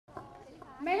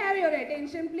have your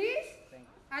attention, please?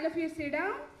 All of you sit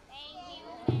down.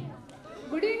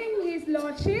 Good evening, His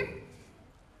Lordship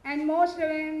and Most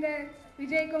Reverend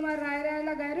Vijay Kumar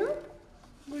Rairala Garu.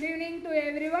 Good evening to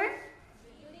everyone.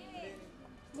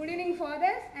 Good evening,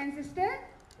 fathers and sisters,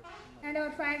 and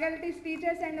our faculty,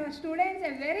 teachers, and our students.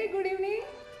 A very good evening.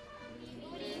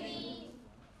 Good evening.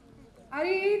 Are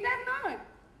you either not?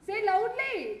 Say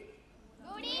loudly.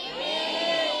 Good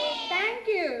evening. Thank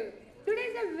you. Today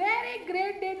is a very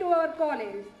great day to our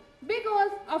college because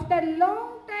after a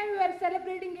long time we are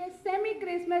celebrating a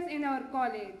semi-Christmas in our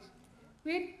college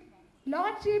with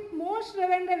Lordship Most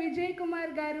Reverend Vijay Kumar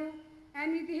Garu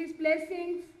and with his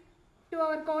blessings to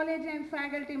our college and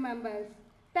faculty members.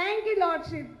 Thank you,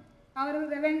 Lordship, our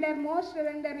Reverend Most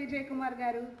Reverend Vijay Kumar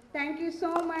Garu. Thank you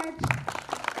so much.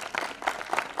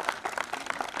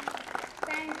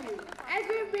 Thank you. As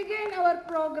we begin our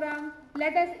program,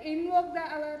 let us invoke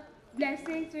our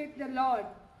blessings with the Lord.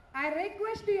 I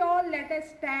request you all, let us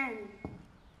stand.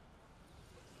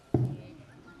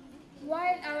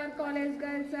 While our college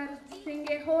girls are singing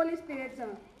a Holy Spirit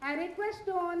song, I request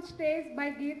to on stage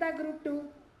by Geeta Group to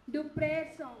do prayer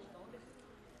song.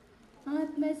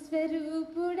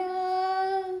 ఆత్మస్వరూపుడా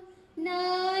నా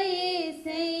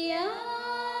యేసయ్యా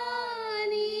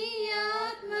నీ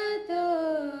ఆత్మతో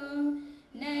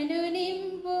నన్ను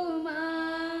నింపుమా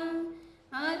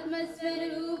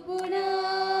ఆత్మస్వరూపుడా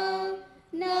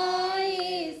నా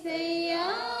యేసయ్యా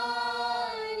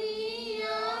నీ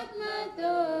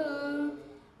ఆత్మతో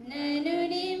నన్ను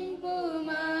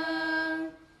నింపుమా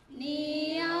నీ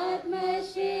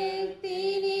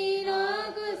ఆత్మశక్తిని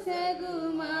నాకు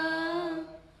సగుమా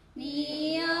నీ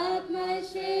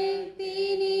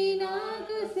ఆత్మశక్తిని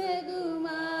నాకు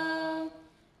సగుమా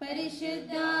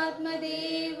పరిశుద్ధాత్మ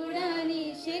దేవుడా నీ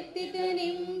శక్తితో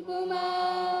నింపుమా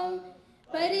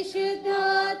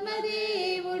పరిశుద్ధాత్మ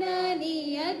దేవుడా నీ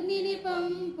అగ్నిని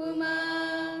పంపుమా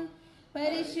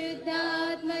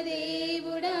పరిశుద్ధాత్మ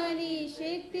దేవుడా నీ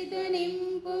శక్తితో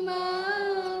నింపుమా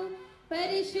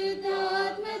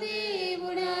పరిశుద్ధాత్మ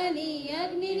దేవుడా నీ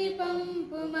అగ్నిని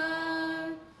పంపుమా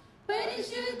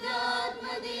పరిశుద్ధాత్మ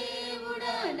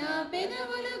దేవుడా నా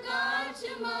పెదవులు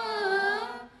కాచుమా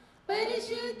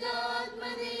పరిశుద్ధాత్మ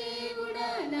దేవుడా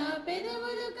నా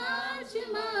పెదవులు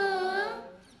కాచుమా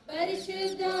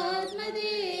పరిశుద్ధాత్మ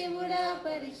దేవుడా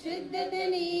పరిశుద్ధత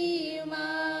నీయుమా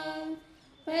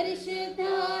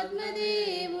పరిశుద్ధాత్మ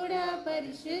దేవుడా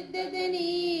పరిశుద్ధత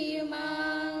నీయుమా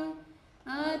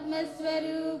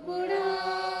ఆత్మస్వరూపుడా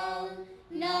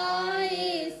నా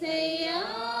యేసయ్యా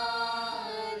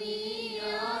నీ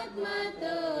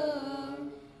ఆత్మతో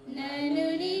నన్ను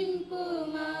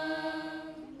నింపుమా.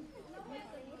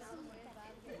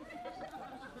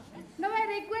 Now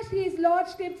I request His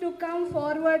Lordship to come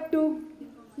forward to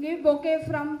give bouquet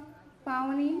from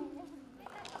Pavani.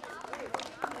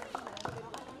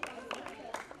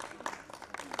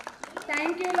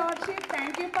 Thank you, Lordship.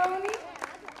 Thank you, Pavani.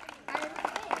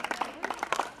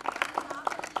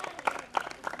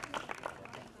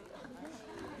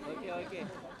 Okay.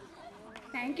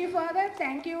 Thank you, Father.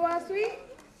 Thank you, Vasvi.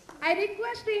 I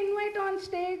request to invite on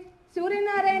stage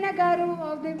Suryanarayana Garu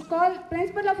of the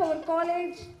principal of our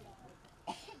college.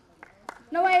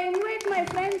 Now I invite my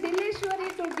friend Dileshwari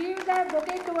to give the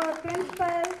bouquet to our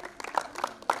principal.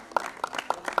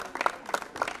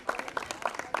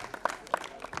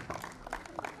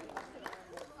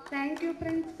 Thank you,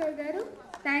 Principal Garu.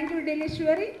 Thank you,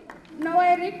 Dileshwari. Now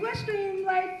I request to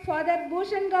invite Father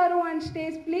Bhushan Garu on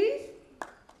stage, please.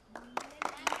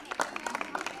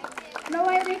 Now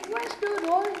I request to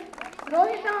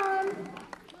Rohita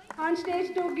on stage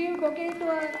to give bouquet to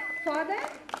our father.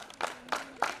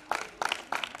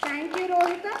 Thank you,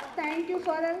 Rohita. Thank you,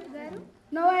 Father Garu.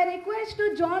 Now I request to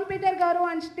John Peter Garu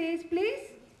on stage, please.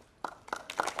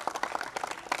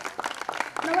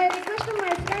 Now I request to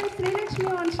my friend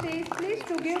Srikakulam on stage, please,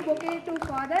 to give bouquet to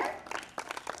Father.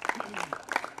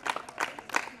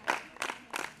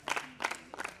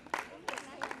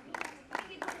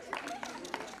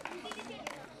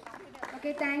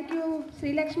 Okay, thank you,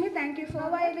 Sri Lakshmi. Thank you for.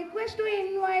 I request to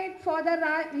invite Father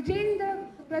Vijayendra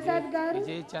Prasad Garu.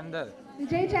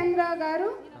 Vijay Chandra Garu.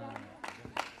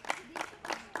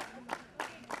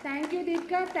 Thank you,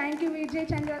 Deepika. Thank you, Vijay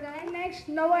Chandra Garu. Next,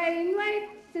 now I invite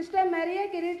Sister Maria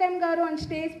Kiritam Garu on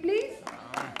stage, please.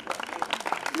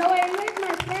 Now I invite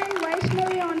my friend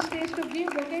Vaishnavi on stage to give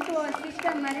bouquet to our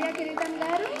Sister Maria Kiritam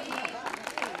Garu.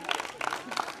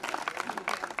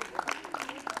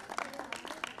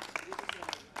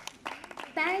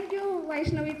 Thank you,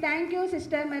 Vaishnavi. Thank you,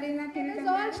 Sister Marina Kiritam. Let's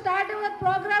all start our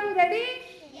program. Ready?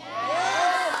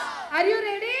 Yes. Are you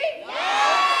ready?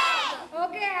 Yes.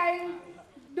 Okay, I'll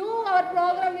do our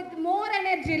program with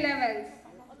levels.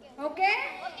 Okay?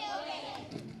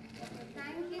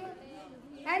 Thank you.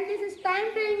 And this is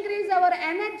time to increase our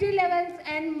energy levels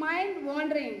and mind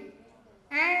wandering.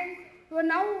 And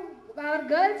now our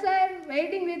girls are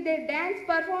waiting with their dance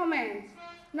performance.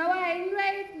 Now I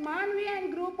invite Manvi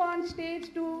and group on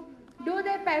stage to do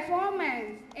their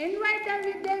performance. Invite them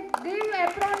with their give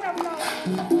a round of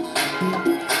applause.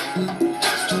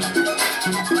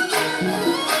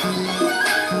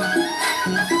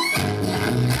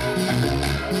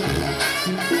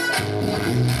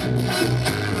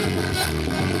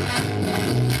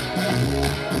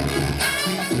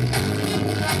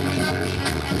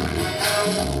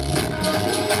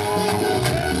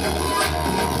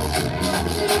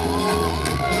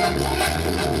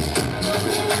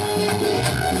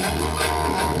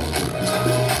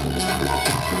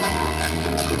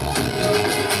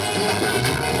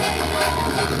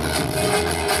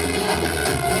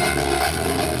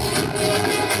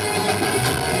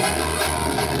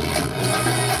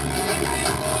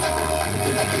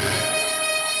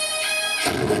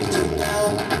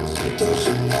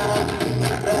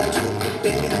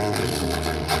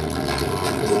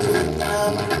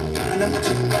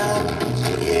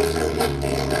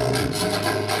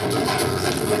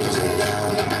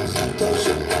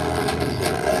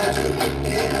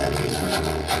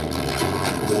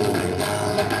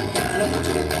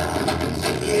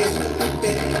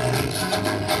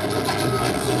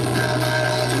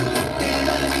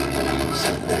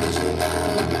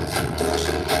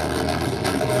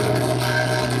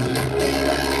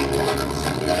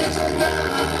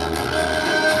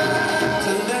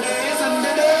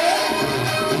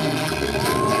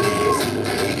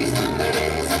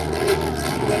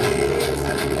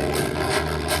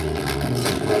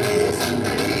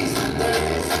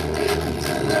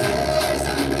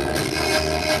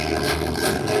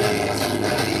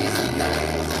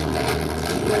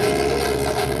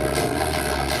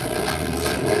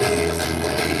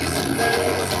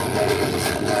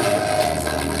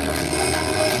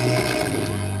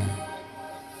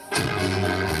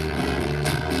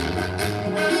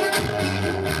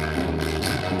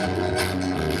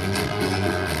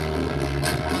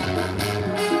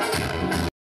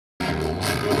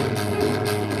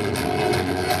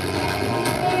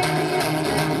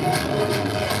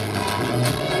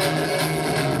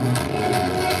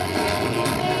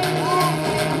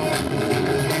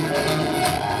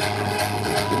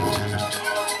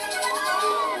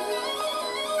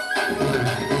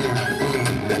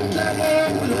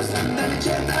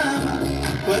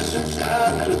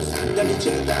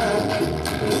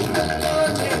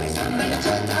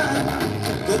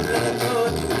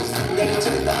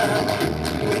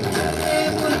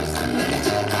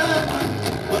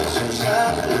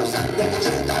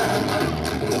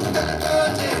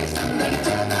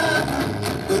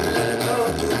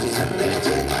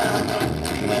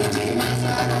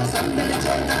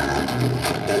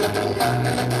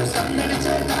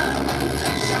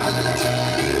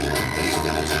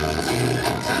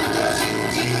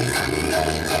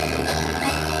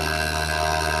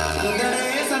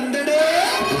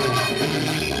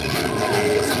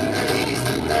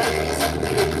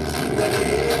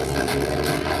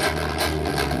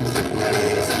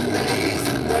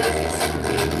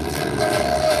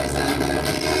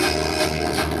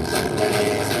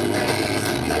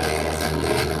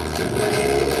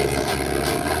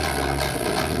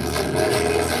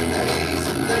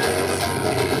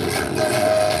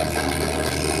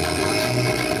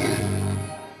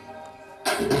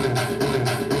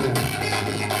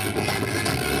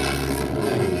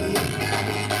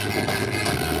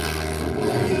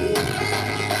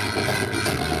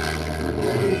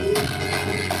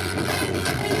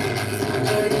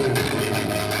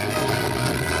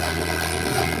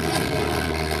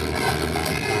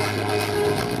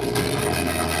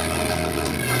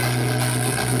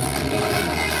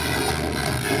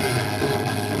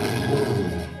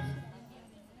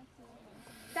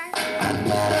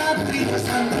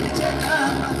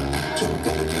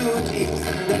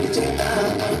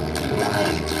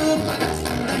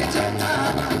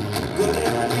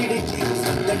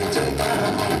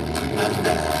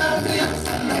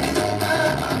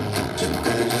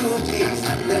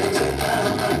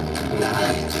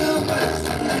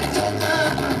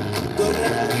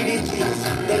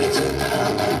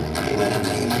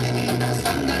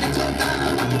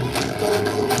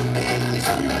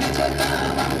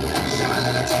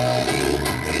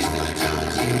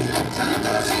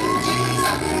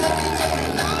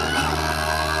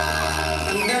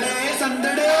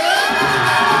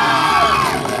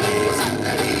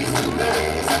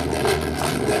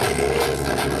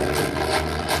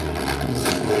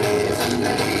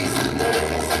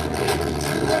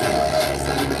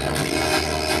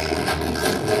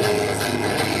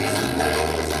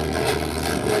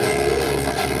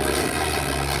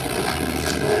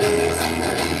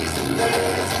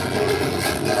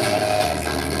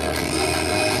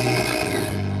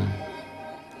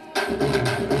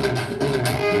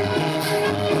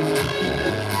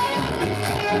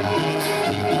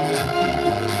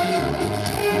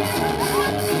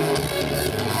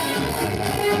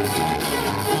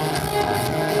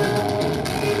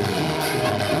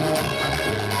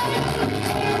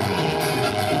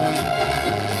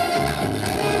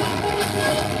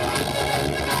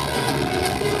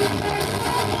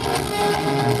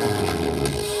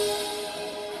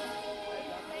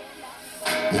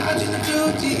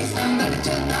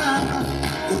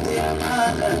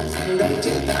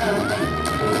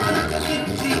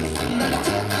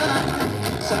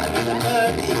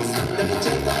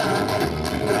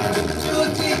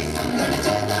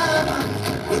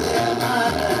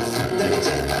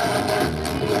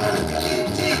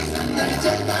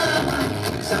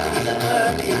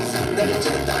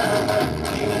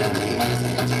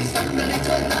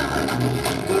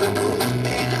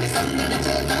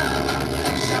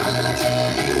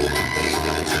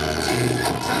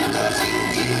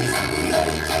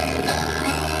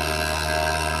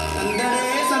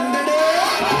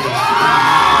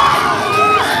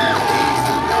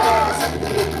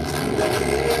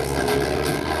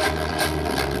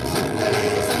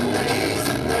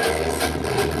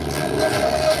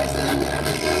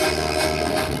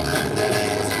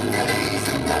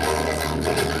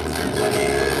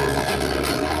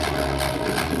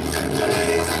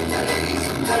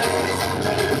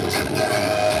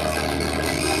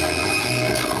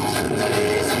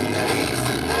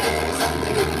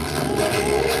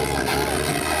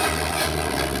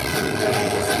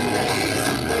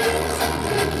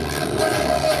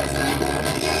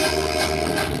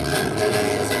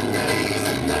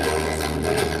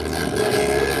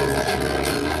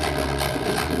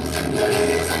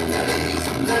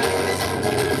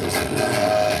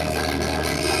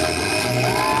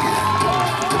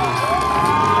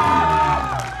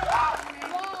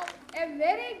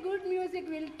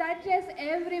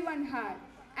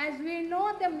 As we know,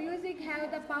 the music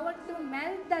have the power to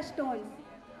melt the stones.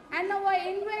 And now I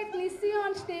invite Missy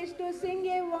on stage to sing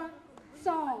a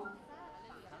song.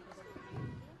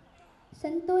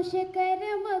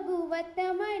 సంతోషకరమగు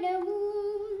వర్తమానము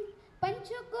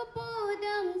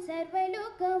పంచుకుపోదాం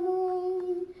సర్వలోకము.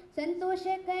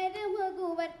 సంతోషకరమగు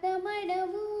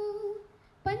వర్తమానము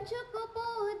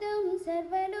పంచుకుపోదాం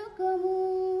సర్వలోకము.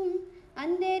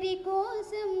 అందరి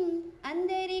కోసం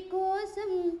అందరి కోసం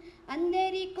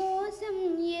అందరి కోసం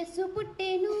యేసు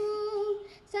పుట్టెను.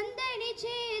 సందడి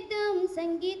చేద్దాం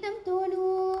సంగీతంతోను.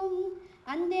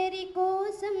 అందరి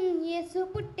కోసం యేసు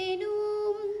పుట్టెను.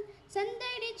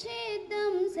 సందడి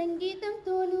చేద్దాం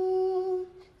సంగీతంతోను.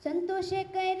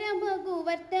 సంతోషకరమగు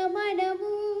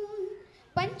వర్తమానము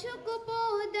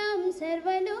పంచుకుపోదాం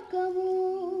సర్వలోకము.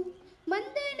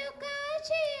 మందలు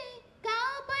కాచే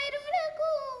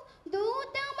కాపరులకు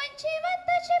దూత మంచి వార్త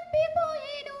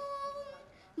చెప్పిపోయేను.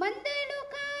 మందలు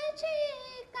కాచే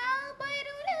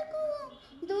కాపరులకు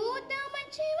దూత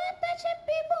మంచి వార్త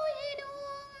చెప్పిపోయేను.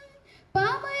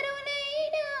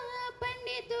 పామరులైనా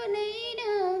పండితులైనా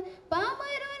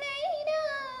పామరులైనా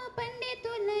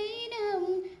పండితులైనా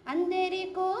అందరి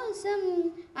కోసం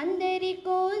అందరి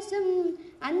కోసం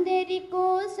అందరి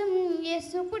కోసం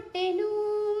యేసు పుట్టెను.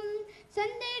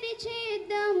 సందడి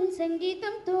చేద్దాం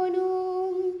సంగీతంతోను.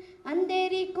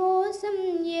 అందరి కోసం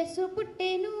యేసు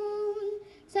పుట్టెను.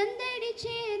 సందడి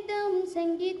చేద్దాం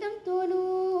సంగీతంతోను.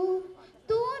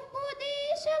 తూర్పు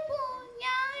దేశపు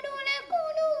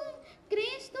జ్ఞానులకును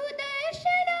క్రీస్తు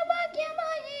దర్శన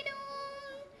భాగ్యమాయెను.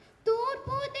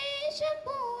 తూర్పు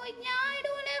దేశపు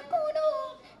జ్ఞానులకును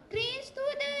క్రీస్తు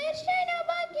దర్శన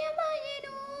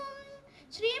భాగ్యమాయెను.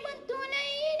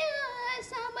 శ్రీమంతులైన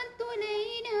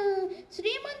సామంతులైన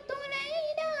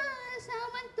శ్రీమంతులైన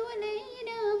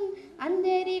సామంతులైన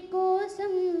అందరి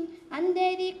కోసం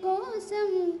అందరి కోసం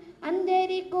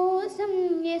అందరి కోసం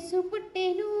యేసు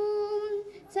పుట్టెను.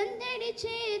 సందడి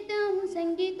చేద్దాం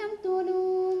సంగీతంతోను.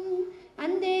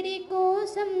 అందరి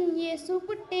కోసం యేసు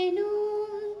పుట్టెను.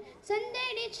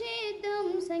 సందడి చేద్దాం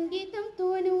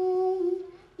సంగీతంతోను.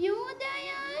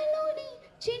 యూదయలోని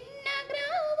చిన్న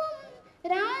గ్రామం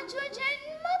రాజు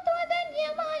జన్మతో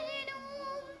ధన్యమాయెను.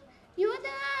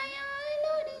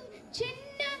 యూదయలోని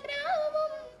చిన్న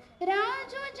గ్రామం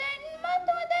రాజు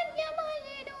జన్మతో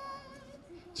ధన్యమాయెను.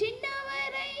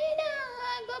 చిన్నవరైనా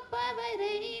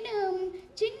గొప్పవరైనా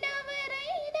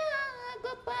చిన్నవరైనా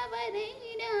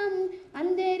గొప్పవరైనా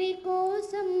అందరి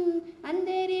కోసం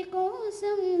అందరి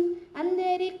కోసం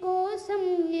అందరి కోసం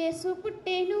యేసు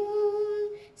పుట్టెను.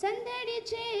 సందడి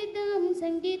చేద్దాం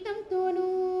సంగీతంతోనూ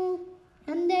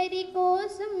అందరి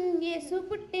కోసం యేసు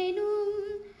పుట్టెను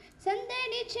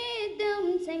సందడి చేద్దాం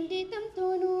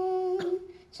సంగీతంతోనూ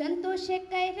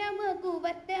సంతోషకరమగు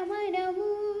వర్తమానము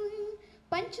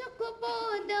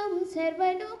పంచుకుపోదాం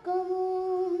సర్వలోకము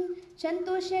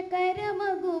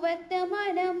సంతోషకరమగు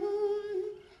వర్తమానము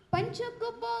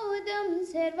పంచుకుపోదాం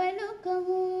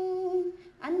సర్వలోకము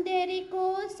అందరి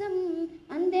కోసం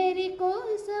అందరి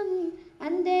కోసం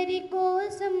అందరి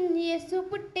కోసం యేసు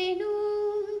పుట్టెను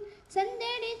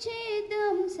సందడి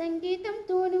చేద్దాం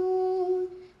సంగీతంతోనూ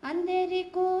అందరి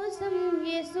కోసం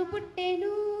యేసు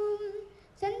పుట్టెను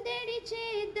సందడి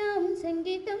చేద్దాం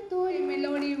సంగీతంతోనూ.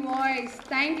 Melody voice.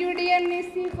 Thank you, dear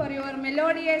Nisi, for your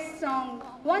melodious song.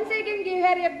 Once again, give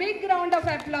her a big round of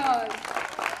applause.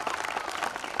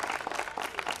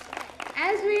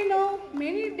 As we know,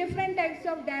 many different types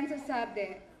of dances are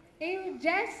there. In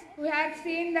jazz, we have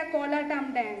seen the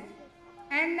Kolatam dance.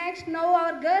 And next, now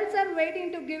our girls are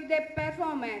waiting to give their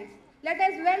performance. Let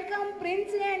us welcome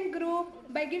Prince and group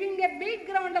by giving a big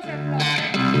round of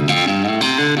applause.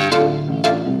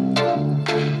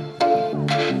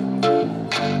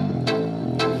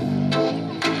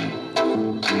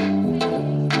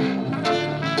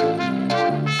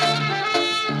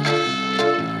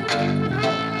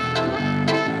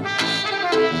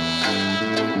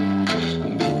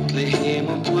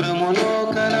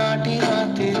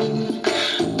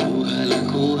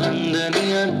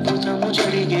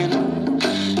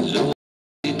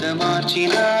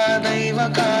 మార్చిన దైవ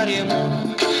కార్యము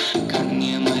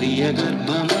కన్య మరియ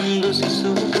గర్భమందు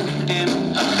శిశువు పుట్టెను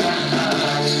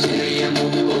ఆశ్చర్యము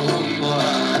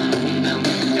ఆనందం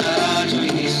రాజు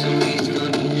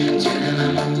యేసుక్రీస్తుని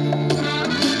జననము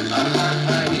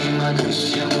మహిమ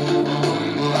దృశ్యము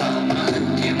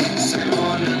మహత్యము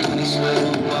సర్వోన్నతుని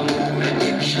స్వరూపము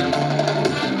ప్రత్యక్షము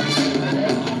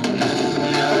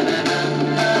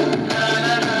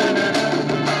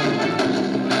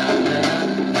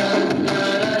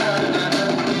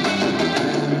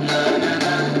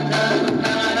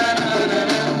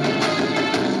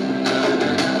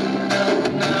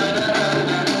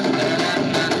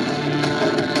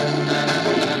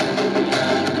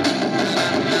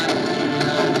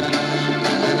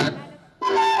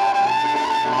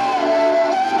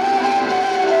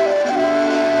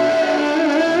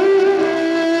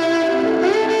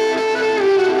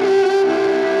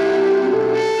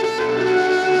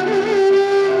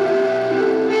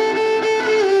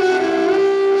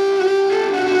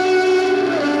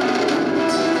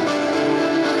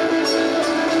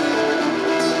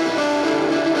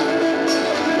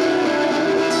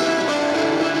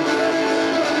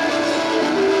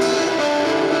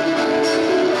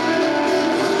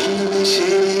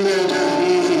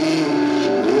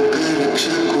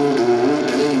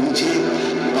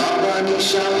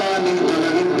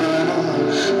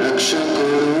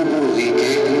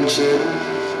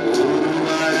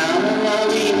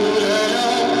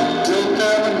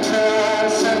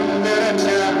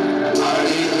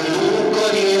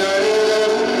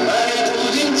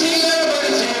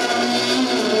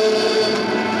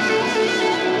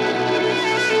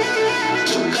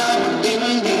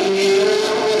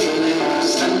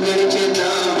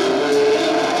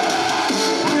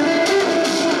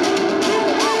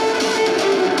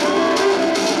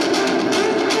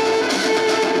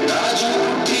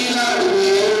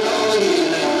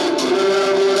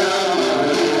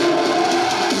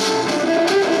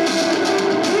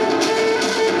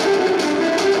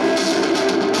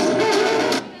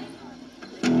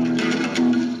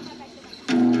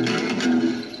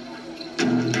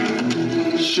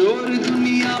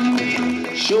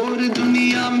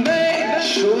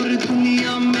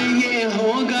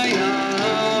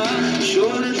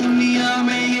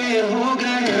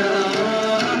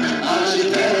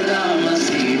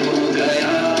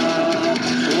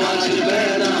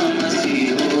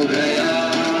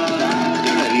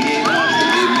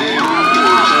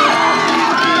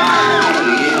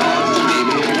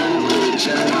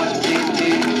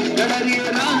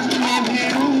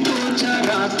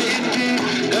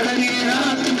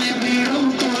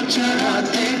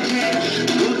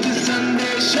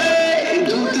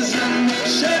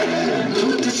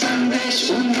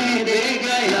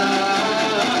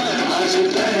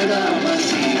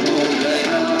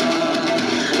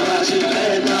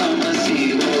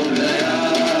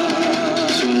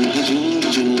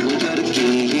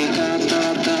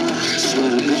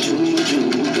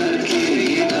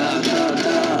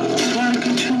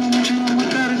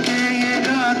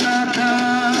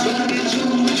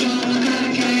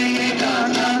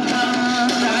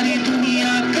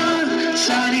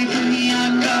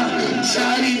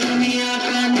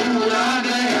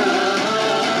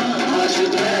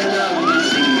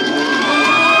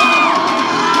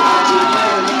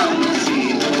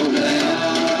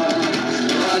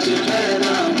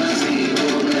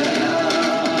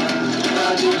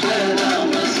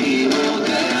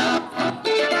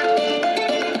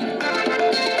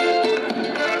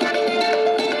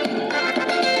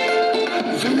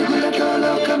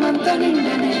అంత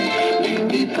నిండనే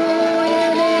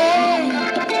నిండిపోయనే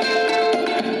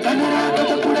తన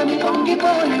రాకతో పుడమి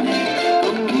పొంగిపోయనే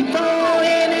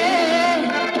పొంగిపోయనే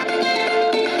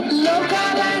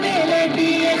లోకాలనే లేటి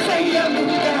ఏసయ్య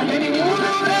ముట్టాలని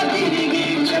ఊరూరా తిరిగి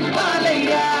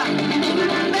చెప్పాలయ్యా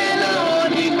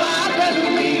గుండెలోని బాధలు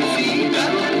తీసి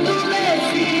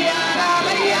కన్నులేసి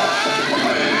ఆడాలయ్యా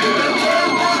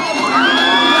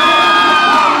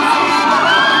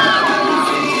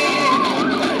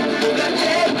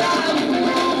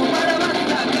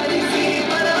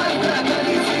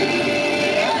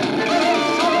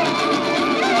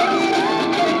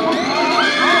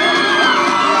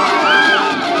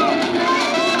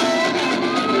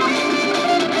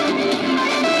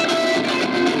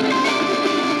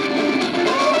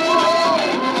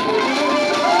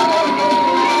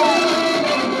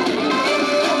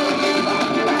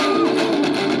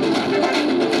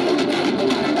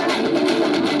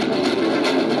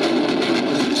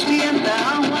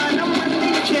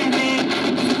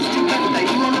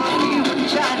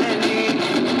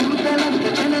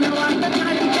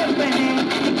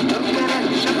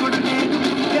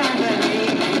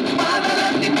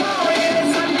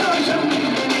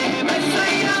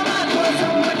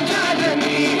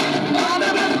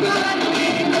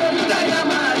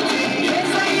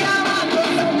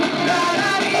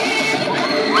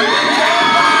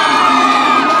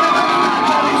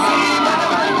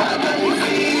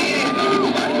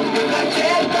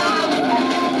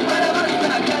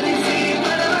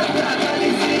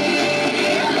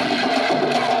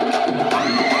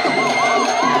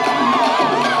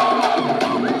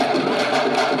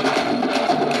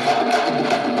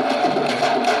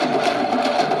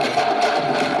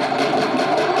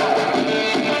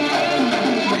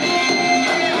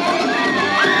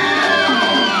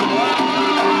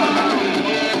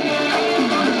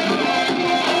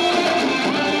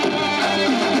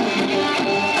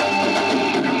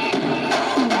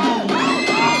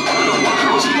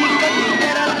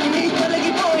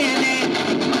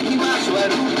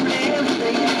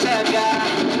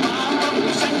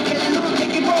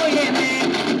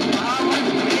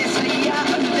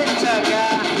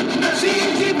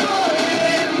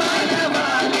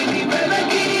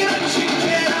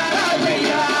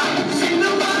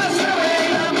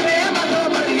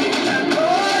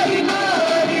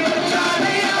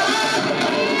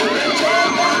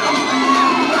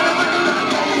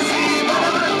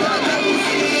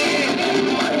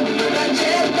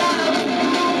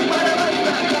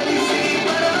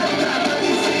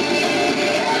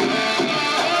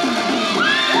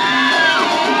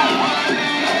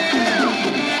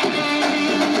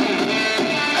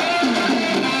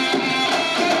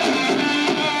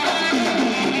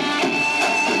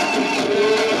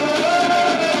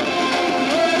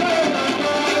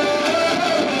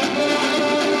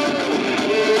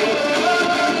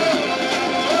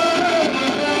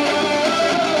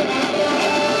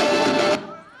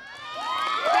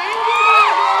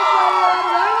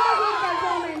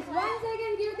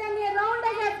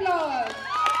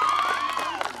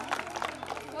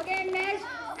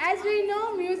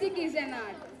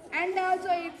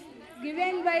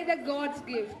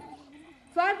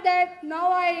For that,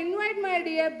 now I invite my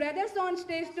dear brothers on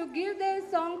stage to give their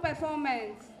song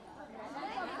performance.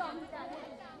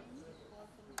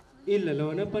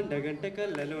 ఇళ్ళలోన పండగంట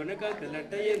కళ్ళలోన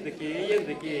కాంతలంట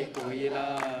ఎందుకే కోయిలా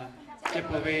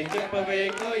చెప్పవే చెప్పవే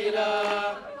కోయిలా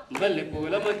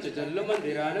మల్లెపూల మంచు జల్లు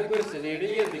మందిరాన గురిసనేడు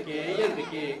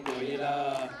ఎందుకే కోయిలా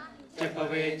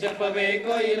చెప్పవే చెప్పవే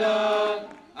కోయిలా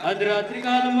అర్ధరాత్రి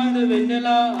కాలం మందు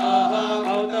వెన్నెలా ఆహా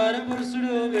అవతార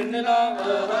పురుషుడు వెన్నెలా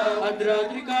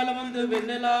అర్ధరాత్రి కాలం మందు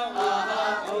వెన్నెలా ఆహా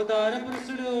అవతార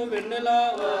పురుషుడు వెన్నెలా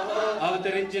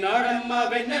అవతరించినాడమ్మ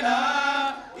వెన్నెలా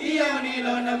ఈ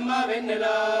అవనిలోనమ్మ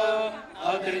వెన్నెలా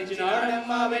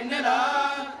అవతరించినాడమ్మ వెన్నెలా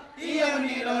ఈ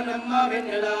అవనిలోనమ్మ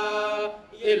వెన్నెలా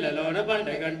ఇళ్ళలోన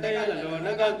పండగంట ఇళ్ళలోన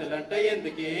గంతులంట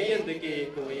ఎందుకే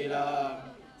కోయిలా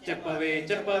చెప్పవే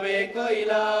చెప్పవే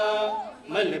కోయిలా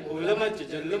మల్లెపూల మంచు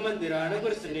జల్లు మందిరాన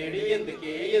గురిసనేడు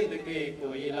ఎందుకే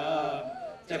కోయిలా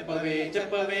చెప్పవే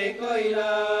చెప్పవే కోయిలా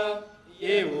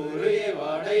ఏ ఊరు ఏ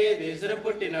వాడ ఏ దేశం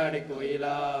పుట్టినాడు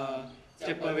కోయిలా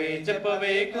చెప్పవే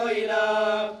చెప్పవే కోయిలా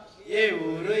ఏ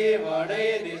ఊరు ఏ వాడ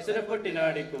ఏ దేశం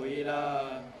పుట్టినాడు కోయిలా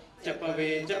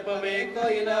చెప్పవే చెప్పవే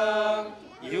కోయిలా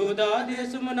యూదా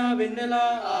దేశమున వెన్నెలా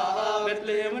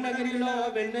బెత్లెహేము నగరిలో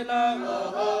వెన్నెలా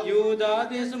యూదా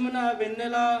దేశమున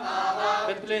వెన్నెలా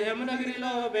బెత్లెహేము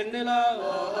నగరిలో వెన్నెలా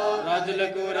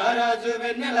రాజులకు రారాజు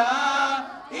వెన్నెలా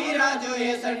ఈ రాజు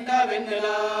యేసంట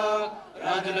వెన్నెలా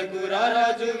రాజులకు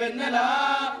రారాజు వెన్నెలా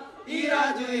ఈ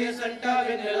రాజు యేసంట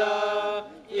వెన్నెలా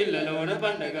ఇళ్ళలోన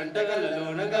పండగంట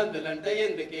గల్లలోన గంతులంట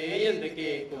ఎందుకే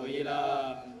ఎందుకే కోయిలా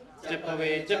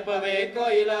చెప్పవే చెప్పవే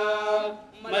కోయిలా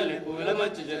మల్లెపూల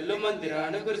మంచు జల్లు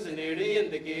మందిరాన కురిసినేడు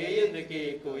ఎందుకే ఎందుకే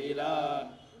కోయిలా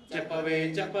చెప్పవే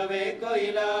చెప్పవే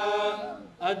కోయిలా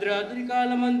అర్ధరాత్రి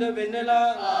కాలమందు వెన్నెల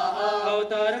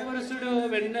అవతార పురుషుడు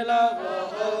వెన్నెల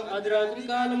అర్ధరాత్రి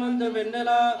కాలమందు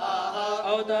వెన్నెల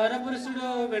అవతార పురుషుడు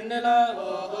వెన్నెల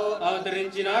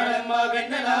అవతరించినాడమ్మ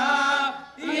వెన్నెల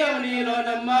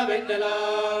తీయవనిలోనమ్మ వెన్నెల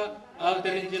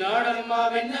అవతరించినాడమ్మ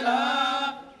వెన్నెల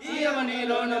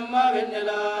తీయవనిలోనమ్మ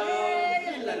వెన్నెల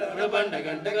బండ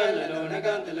గంట గల్లలోన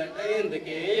గంతులంట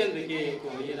ఎందుకే ఎందుకే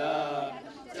కోయిలా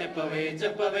చెప్పవే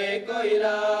చెప్పవే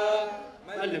కోయిలా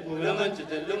మల్లెపూల మంచు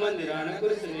జల్లు మందిరాన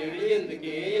కురిసినేడు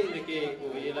ఎందుకే ఎందుకే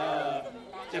కోయిలా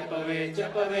చెప్పవే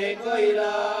చెప్పవే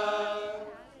కోయిలా.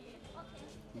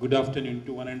 Good afternoon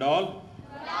to one and all.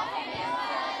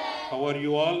 How are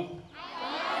you all?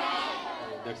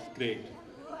 That's great.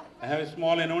 I have a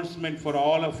small announcement for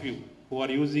all of you who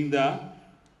are using the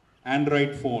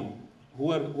Android phone.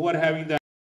 Who are having the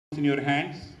in your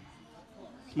hands?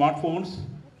 Smartphones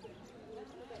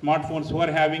who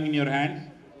are having in your hands?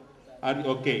 Are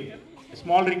okay. A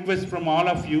small request from all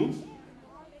of you.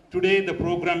 Today the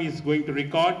program is going to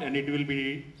record and it will be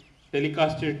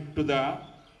telecasted to the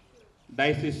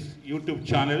Diocese YouTube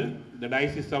channel, the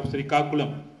Diocese of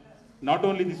Srikakulam. Not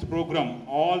only this program,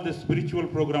 all the spiritual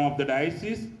program of the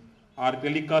diocese are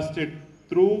telecasted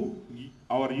through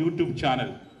our YouTube channel.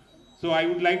 So I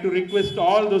would like to request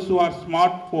all those who are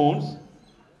smartphones,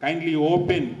 kindly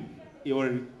open your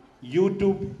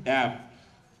YouTube app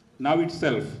now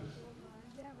itself.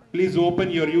 Please open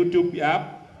your YouTube app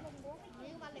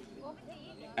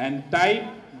and type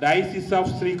Diocese of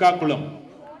Srikakulam.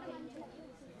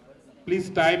 Please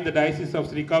type the Diocese of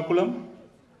Srikakulam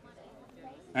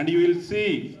and you will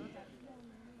see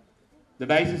the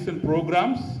diocesan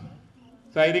programs.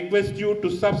 So I request you to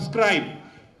subscribe.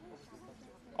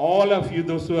 All of you,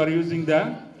 those who are using the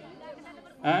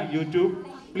YouTube,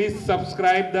 please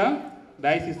subscribe the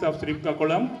Diocese of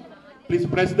Srikakulam. Please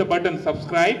press the button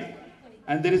subscribe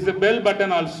and there is a bell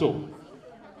button also.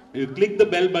 You click the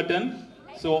bell button,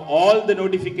 so all the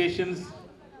notifications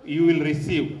you will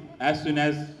receive as soon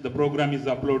as the program is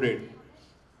uploaded.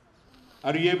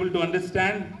 Are you able to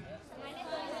understand?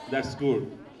 That's good.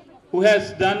 Who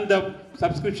has done the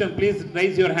subscription, please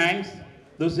raise your hands.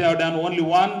 Those who have done only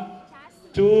 1,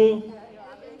 2,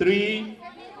 3,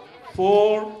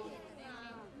 4,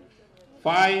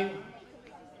 5.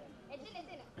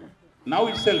 Now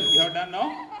itself, you have done now?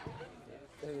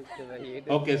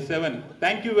 Okay, 7.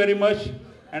 Thank you very much.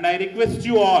 And I request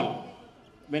you all,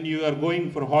 when you are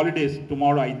going for holidays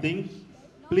tomorrow, I think,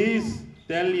 please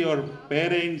tell your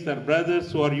parents or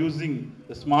brothers who are using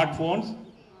the smartphones,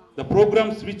 the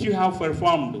programs which you have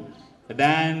performed, the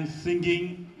dance,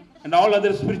 singing, and all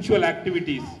other spiritual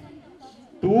activities,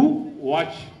 to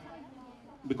watch.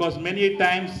 Because many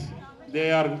times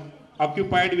they are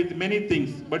occupied with many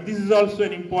things, but this is also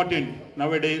an important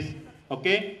nowadays,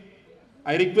 okay?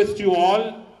 I request you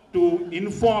all to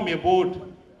inform about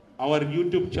our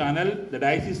YouTube channel, the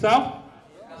Diocese of.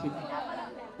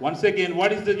 Once again,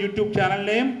 what is the YouTube channel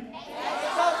name?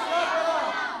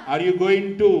 Are you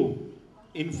going to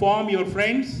inform your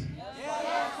friends?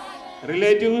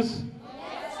 Relatives?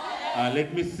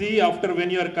 Let me see after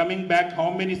when you are coming back how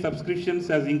many subscriptions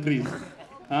has increased.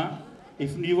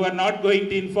 If you are not going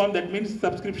to inform, that means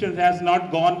subscriptions has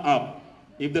not gone up.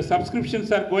 If the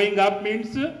subscriptions are going up,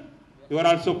 means you are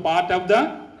also part of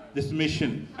this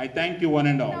mission. I thank you one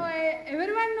and all. Now,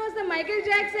 everyone knows the Michael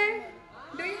Jackson.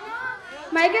 Do you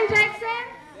know Michael Jackson?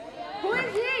 Who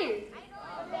is he?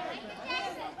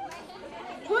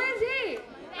 Who is he?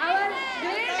 Our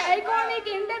great iconic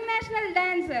international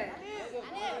dancer.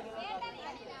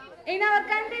 In our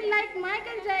country, like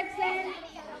Michael Jackson,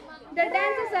 the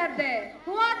dancers are there.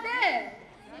 Who are there?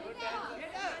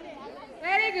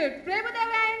 Very good.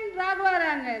 Prabhudev and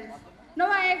Raghavarangan. Now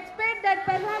I expect that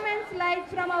performance light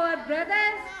from our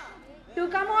brothers to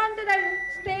come on to the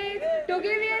stage to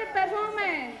give you a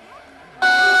performance.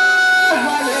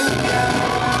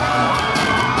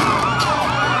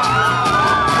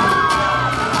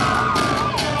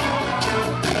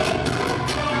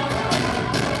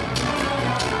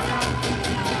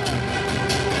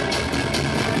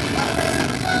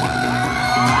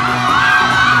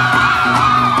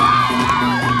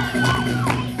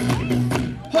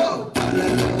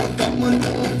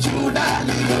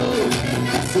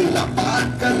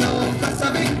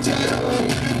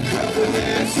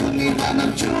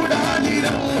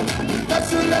 చూడాలిరో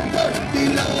పసుల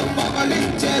తొట్టిలో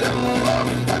పవలించెరో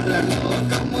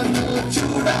పరలోకమును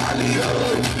చూడాలిరో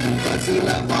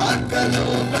పాకలో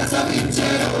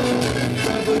ప్రసవించెరో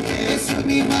ప్రభు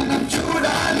యేసుని మనం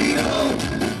చూడాలిరో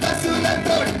పశుల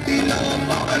తొట్టిలో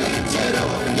పవళించెరో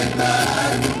ఎంత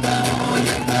అద్భుతమో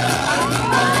ఎంత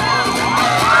అద్భుతమో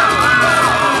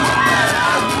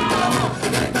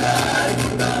ఎంత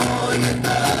అద్భుతమో ఎంత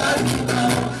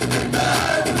అద్భుతమో ఎంత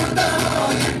అద్భుతమో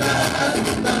ఎంత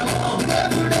అద్భుతమో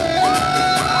దేవుడే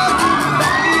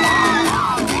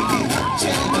దిగి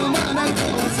వచ్చెను మన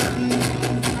కోసం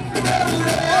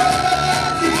దేవుడే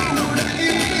దీనుడై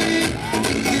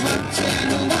దిగి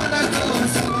వచ్చెను మన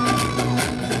కోసం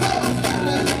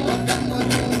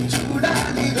పరలోకమును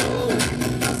చూడాలిరో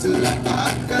పశుల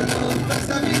పాకలో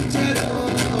ప్రసవించెరో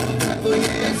ప్రభు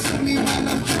యేసుని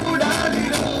మనం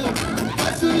చూడాలిరో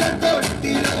పశుల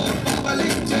తొట్టిలో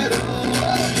పవళించెరో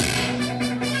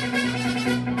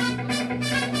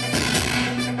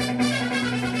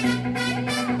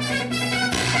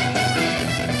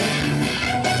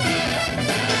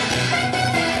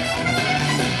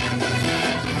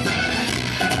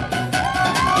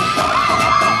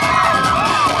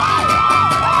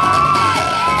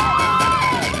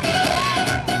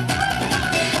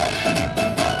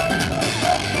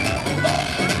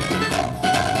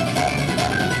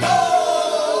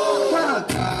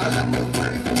కాలము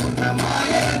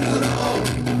పరిపూర్ణమాయెనురో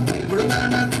ఇప్పుడు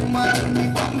తన కుమారుని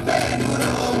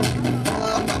పంపెనురో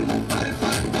పాపము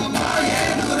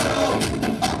పరిపక్వమాయెనురో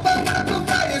పాపమునకు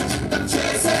ప్రాయశ్చిత్తం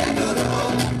చేసెనురో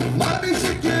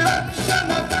మనిషికి రక్షణ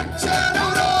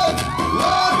తెచ్చెనురో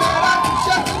లోక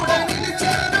రక్షకుడై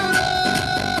నిలిచెనురో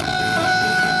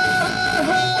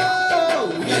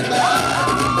ఎంత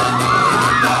అద్భుతమో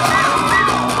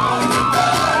ఎంత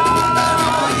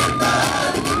అద్భుతమో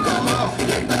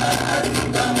ఎంత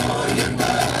అద్భుతమో ఎంత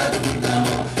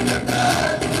అద్భుతమో ఎంత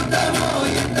అద్భుతమో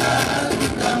ఎంత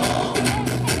అద్భుతమో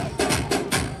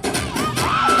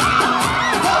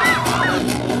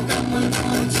పరలోకమును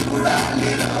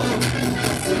చూడాలిరో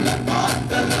పశుల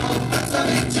పాకలో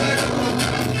ప్రసవించెరో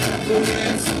ప్రభు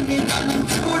యేసుని మనం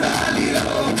చూడాలిరో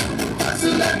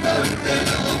పశుల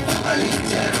తొట్టెలో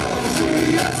పవళించెరో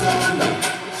శ్రీయసోండ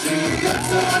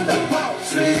శ్రీయసోండ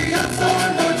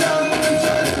శ్రీయసోండ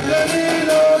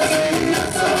జన్మించరగలిలో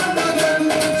శ్రీయసోండ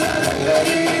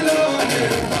జన్మించరగలిలో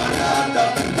నిర్మలాత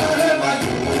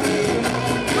పరమయూరి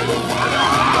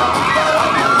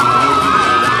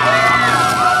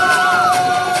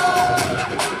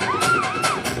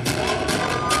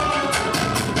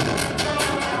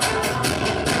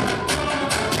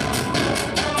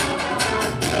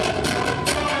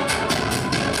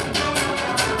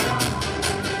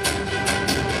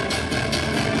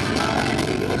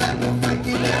పూలను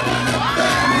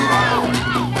పగిలెనొత్తెనురో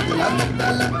పగల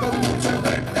బిడ్డలకు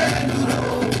కూర్చోబెట్టెనురో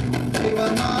దైవ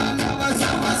మానవ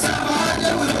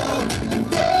సమాజములో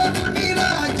దేవుని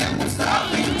రాజ్యము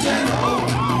స్థాపించెరో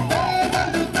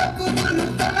పేదలు తగ్గుతులు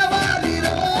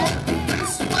తలవాలిరో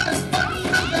క్రిస్మస్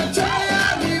పండుగ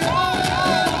చేయాలిరో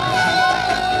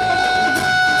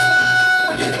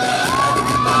ఎంత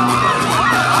అద్భుతమో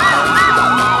ఎంత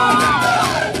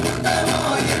అద్భుతమో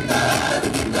ఎంత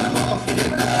అద్భుతమో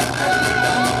ఎంత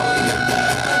అద్భుతమో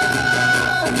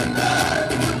ఎంత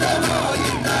అద్భుతమో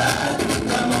ఎంత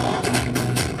అద్భుతమో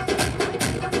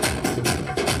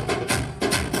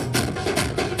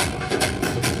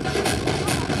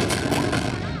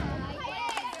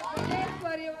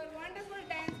For your wonderful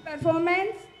dance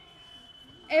performance.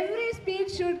 Every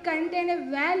speech should contain a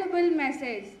valuable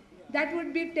message that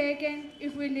would be taken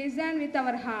if we listen with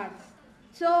our hearts.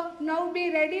 So now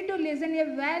be ready to listen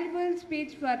a valuable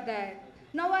speech for that.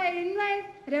 Now I invite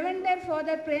Reverend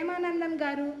Father Premanandam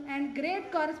Garu and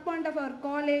great correspondent of our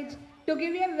college to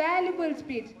give a valuable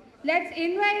speech. Let's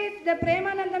invite the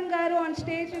Premanandam Garu on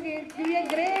stage to give a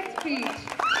great speech.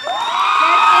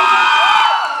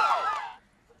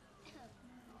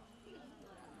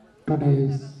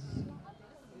 Today's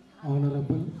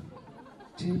honorable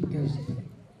chief guest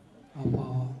of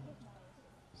our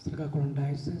Srikakulam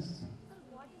diocese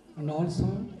and also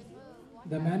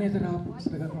the manager of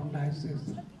Srikakulam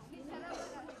diocese,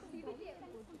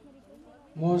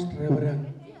 Most Reverend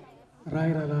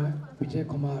Rairala Vijay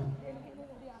Kumar,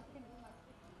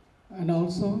 and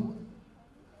also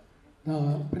the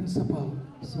principal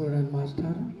student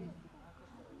master,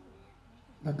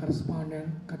 the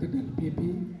correspondent Cathedral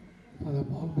PP for the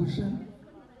Paul Bhushan,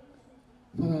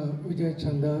 for the Vijay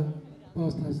Chanda,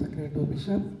 personal secretary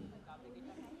bishop,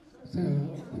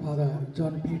 Father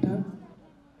John Peter,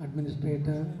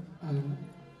 administrator, and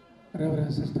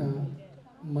Reverend Sister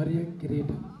Maria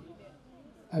Kirita.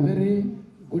 A very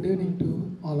good evening to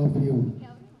all of you.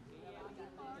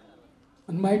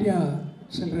 And my dear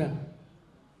children,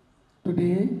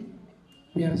 today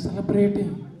we are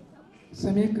celebrating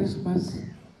semi-Christmas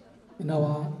in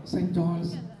our St.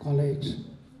 John's College.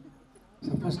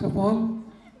 So first of all,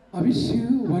 I wish you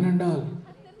one and all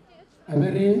a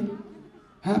very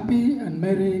happy and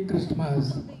Merry Christmas.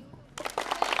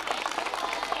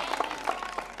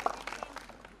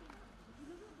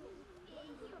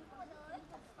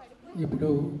 ఇప్పుడు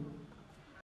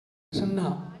చిన్న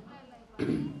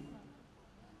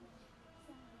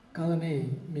కథని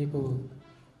మీకు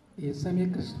ఈ semi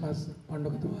Christmas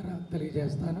పండుగ ద్వారా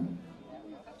తెలియజేస్తాను.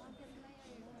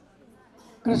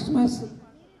 Christmas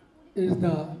is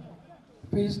the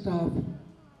feast of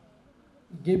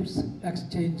gifts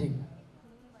exchanging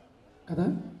కదా.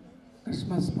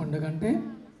 Christmas పండుగ అంటే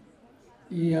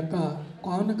ఈ యొక్క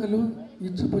కానుకలు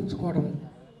ఇచ్చిపుచ్చుకోవడం.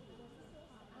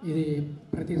 ఇది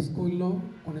ప్రతి స్కూల్లో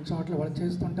కొన్ని చోట్ల వాళ్ళు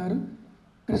చేస్తుంటారు.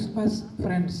 క్రిస్మస్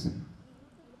ఫ్రెండ్స్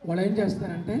వాళ్ళు ఏం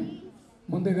చేస్తారంటే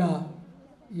ముందుగా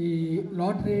ఈ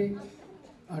లాటరీ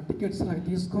టికెట్స్ లాగా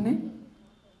తీసుకొని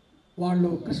వాళ్ళు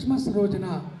క్రిస్మస్ రోజున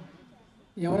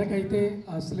ఎవరికైతే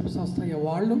ఆ స్లిప్స్ వస్తాయో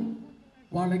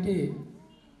వాళ్ళకి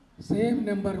సేమ్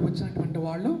నెంబర్ వచ్చినటువంటి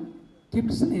వాళ్ళు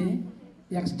గిఫ్ట్స్ని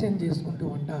ఎక్స్చేంజ్ చేసుకుంటూ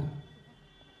ఉంటారు.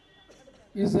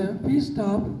 Is a feast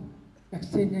of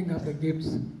exchanging of the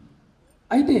gifts.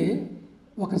 అయితే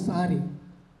ఒకసారి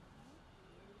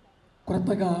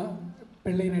కొత్తగా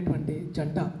పెళ్ళైనటువంటి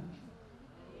జంట,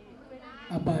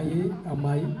 అబ్బాయి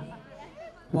అమ్మాయి,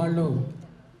 వాళ్ళు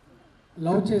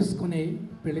లవ్ చేసుకుని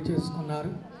పెళ్లి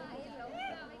చేసుకున్నారు.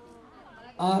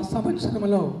 ఆ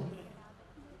సంవత్సరంలో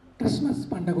క్రిస్మస్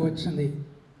పండుగ వచ్చింది.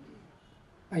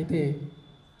 అయితే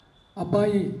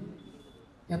అబ్బాయి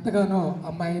ఎంతగానో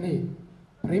అమ్మాయిని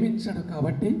ప్రేమించాడు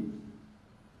కాబట్టి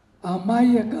ఆ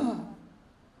అమ్మాయి యొక్క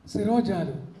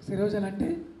శిరోజాలు అంటే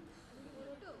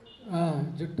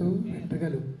జుట్టు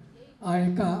వెంట్రుకలు, ఆ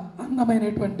యొక్క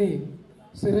అందమైనటువంటి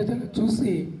శిరోజాలు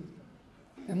చూసి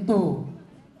ఎంతో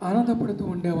ఆనందపడుతూ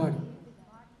ఉండేవాడు.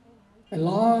 A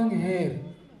long hair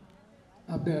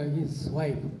of his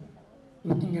wife,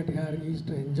 looking at her is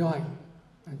to enjoy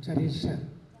and cherish her.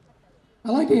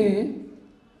 అలాగే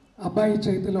అబ్బాయి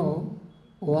చేతిలో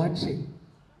వాచి,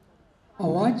 ఆ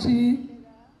వాచి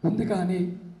ఉంది కానీ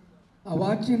ఆ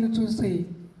వాచిని చూసి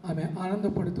ఆమె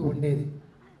ఆనందపడుతూ ఉండేది.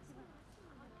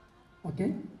 ఓకే,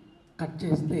 కట్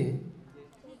చేస్తే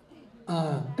ఆ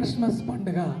క్రిస్మస్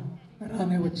పండుగ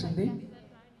రానే వచ్చింది.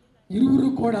 ఇరువురు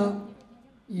కూడా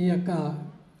ఈ యొక్క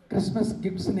క్రిస్మస్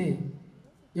గిఫ్ట్స్ని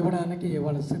ఇవ్వడానికి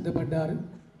వాళ్ళు సిద్ధపడ్డారు.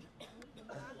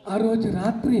 ఆ రోజు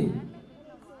రాత్రి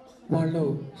వాళ్ళు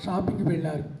షాపింగ్కి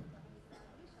వెళ్ళారు.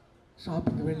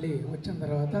 షాపింగ్కి వెళ్ళి వచ్చిన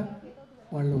తర్వాత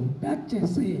వాళ్ళు ప్యాక్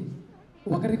చేసి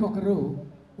ఒకరికొకరు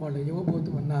వాళ్ళు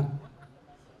ఇవ్వబోతూ ఉన్నారు.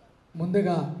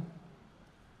 ముందుగా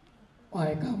ఆ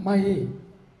యొక్క అమ్మాయి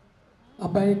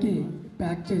అబ్బాయికి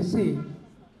ప్యాక్ చేసి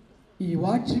ఈ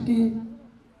వాచ్కి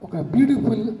ఒక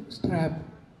బ్యూటిఫుల్ స్ట్రాప్,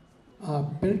 ఆ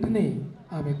బెల్ట్ని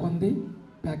ఆమె కొంది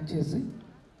ప్యాక్ చేసి,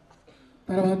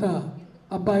 తర్వాత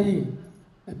అబ్బాయి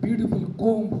బ్యూటిఫుల్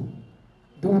కోంబ్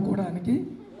దువ్వుకోవడానికి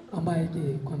అమ్మాయికి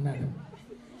కొన్నాడు.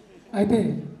 అయితే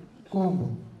కోంబ్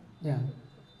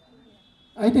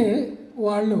అయితే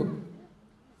వాళ్ళు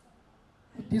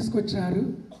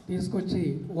తీసుకొచ్చి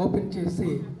ఓపెన్ చేసి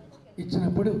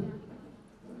ఇచ్చినప్పుడు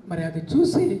మరి అది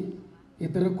చూసి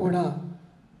ఇద్దరు కూడా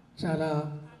చాలా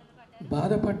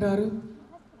బాధపడ్డారు.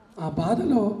 ఆ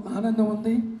బాధలో ఆనందం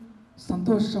ఉంది,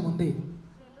 సంతోషం ఉంది.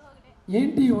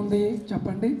 ఏంటి ఉంది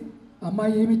చెప్పండి?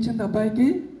 అమ్మాయి ఏమి ఇచ్చింది అబ్బాయికి?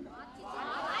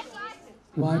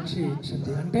 వాచ్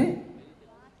ఇచ్చింది. అంటే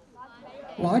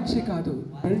వాచ్ కాదు,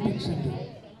 బెల్ట్ ఇచ్చింది.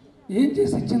 ఏం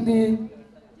చేసి ఇచ్చింది?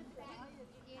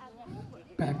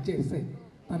 ప్యాక్ చేసి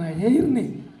తన హెయిర్ని,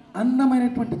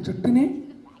 అందమైనటువంటి జుట్టుని,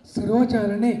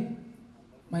 శిరోజాలని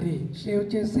మరి షేవ్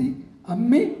చేసి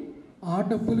అమ్మి ఆ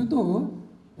డబ్బులతో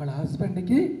వాళ్ళ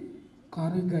హస్బెండ్కి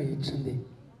కానుకగా ఇచ్చింది.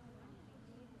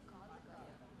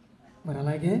 మరి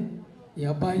అలాగే ఈ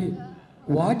అబ్బాయి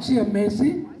వాచ్ అమ్మేసి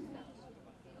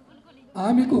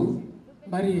ఆమెకు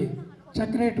మరి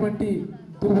చక్కనటువంటి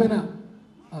దువ్వెన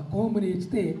ఆ కోముని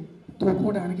ఇస్తే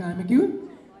తోకోవడానికి ఆమెకి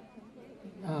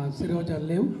శిరోజాలు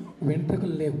లేవు,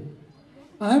 వెంట్రుకలు లేవు.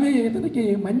 ఆమె ఇతనికి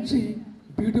మంచి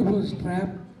బ్యూటిఫుల్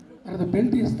స్ట్రాప్ తర్వాత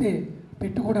బెల్ట్ ఇస్తే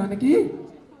పెట్టుకోవడానికి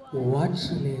వాచ్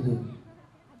లేదు.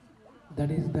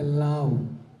 That is the love,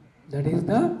 that is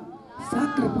the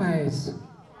sacrifice.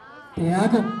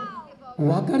 త్యాగం,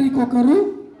 ఒకరికొకరు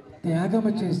త్యాగం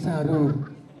చేస్తారు.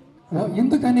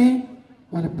 ఎందుకని?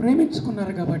 వాళ్ళు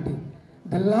ప్రేమించుకున్నారు కాబట్టి.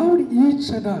 The loved each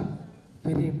other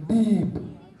very deep.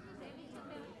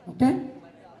 Okay,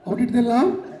 how did they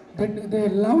love? That they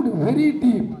loved very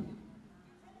deep.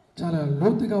 చాలా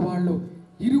లోతుగా వాళ్ళు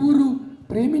ఇరువురు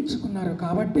ప్రేమించుకున్నారు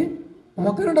కాబట్టి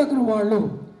ఒకరినొకరు వాళ్ళు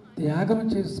త్యాగం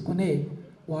చేసుకుని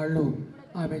వాళ్ళు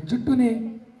ఆమె జుట్టుని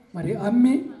మరి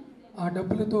అమ్మి ఆ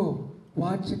డబ్బులతో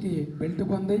వాచ్కి బెల్ట్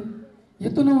పొంది,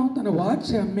 ఇతను తన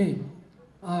వాచ్ అమ్మి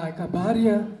ఆ యొక్క భార్య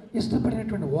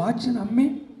ఇష్టపడినటువంటి వాచ్ని అమ్మి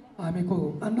ఆమెకు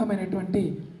అందమైనటువంటి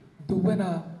దువ్వెన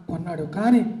కొన్నాడు.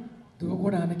 కానీ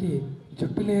దువ్వుకోవడానికి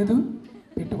జుట్టు లేదు,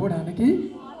 పెట్టుకోవడానికి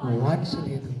వాచ్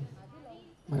లేదు.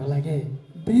 మరి అలాగే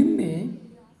దీన్ని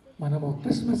మనము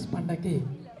క్రిస్మస్ పండగకి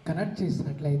కనెక్ట్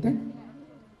చేసినట్లయితే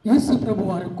యేసు ప్రభు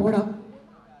వారు కూడా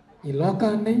ఈ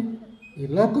లోకాన్ని, ఈ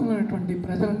లోకంలో ఉన్నటువంటి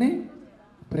ప్రజల్ని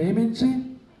ప్రేమించి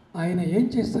ఆయన ఏం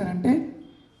చేశారంటే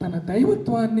తన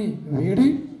దైవత్వాన్ని వేడి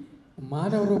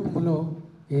మానవ రూపంలో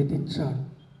ఎదించాడు.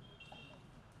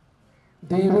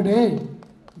 దేవుడే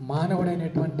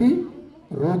మానవుడైనటువంటి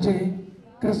రోజే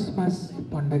క్రిస్మస్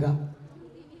పండుగ.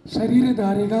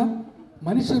 శరీరధారిగా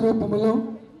మనిషి రూపంలో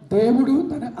దేవుడు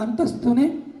తన అంతస్తుని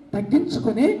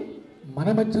తగ్గించుకొని మన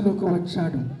మధ్యలోకి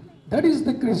వచ్చాడు. That is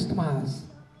the Christmas.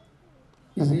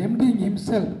 Is ఎంప్టింగ్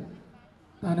himself.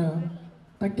 తాను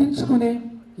తగ్గించుకుని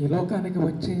ఈ లోకానికి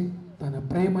వచ్చి తన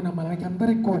ప్రేమను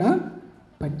మనకందరికి కూడా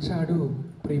పంచాడు.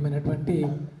 ప్రియమైనటువంటి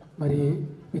మరి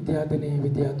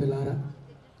విద్యార్థులారా,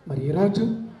 మరి ఈరోజు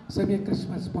సెమీ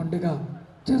క్రిస్మస్ పండుగ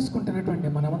చేసుకుంటున్నటువంటి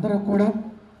మనమందరం కూడా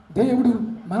దేవుడు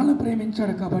మనల్ని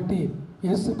ప్రేమించాడు కాబట్టి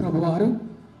యేసు ప్రభువారు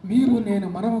మీరు నేను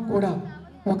మనము కూడా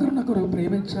ఒకరినొకరు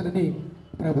ప్రేమించాలని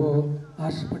ప్రభు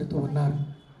ఆశపడుతూ ఉన్నారు.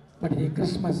 మరి ఈ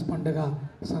క్రిస్మస్ పండుగ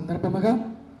సందర్భముగా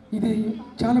ఇది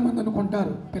చాలామంది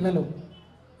అనుకుంటారు పిల్లలు,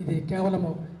 ఇది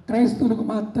కేవలము క్రైస్తవులకు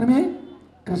మాత్రమే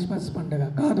క్రిస్మస్ పండుగ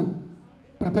కాదు,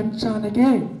 ప్రపంచానికే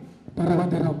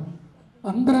పర్వదినం.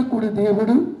 అందరూ కూడా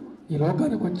దేవుడు ఈ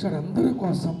లోకానికి వచ్చాడు అందరి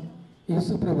కోసం.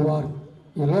 యేసు ప్రభువారు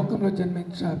ఈ లోకంలో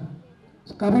జన్మించారు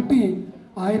కాబట్టి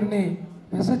ఆయన్ని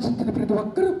విసర్జించిన ప్రతి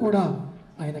ఒక్కరూ కూడా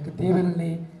ఆయనకు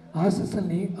దీవెనల్ని,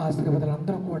 ఆశీస్సుల్ని, ఆశీర్వాదాలు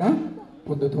అందరూ కూడా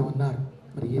పొందుతూ ఉన్నారు.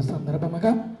 మరి ఈ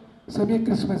సందర్భముగా సెమీ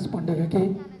క్రిస్మస్ పండుగకి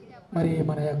మరి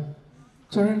మన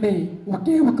చూడండి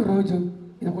ఒకే ఒక రోజు,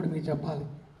 ఇది కూడా మీకు చెప్పాలి.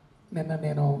 నిన్న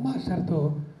నేను మాస్టర్తో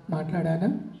మాట్లాడాను.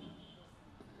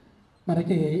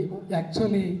 మనకి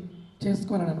యాక్చువల్లీ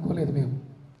చేసుకోవాలని అనుకోలేదు మేము,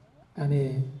 కానీ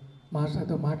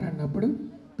మాస్టర్తో మాట్లాడినప్పుడు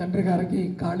తండ్రి గారికి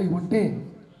ఖాళీ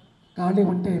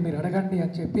ఉంటే మీరు అడగండి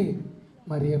అని చెప్పి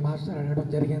మరి మాస్టర్ అడగడం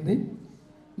జరిగింది.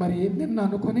 మరి నిన్న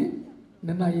అనుకుని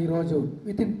ఈరోజు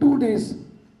within 2 days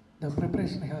the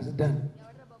preparation has done.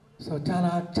 So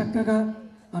చాలా చక్కగా,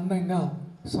 అందంగా,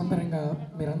 సుందరంగా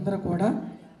మీరందరూ కూడా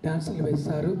డ్యాన్సులు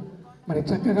వేశారు. మరి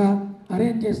చక్కగా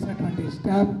అరేంజ్ చేసినటువంటి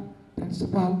స్టాఫ్,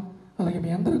 ప్రిన్సిపాల్, అలాగే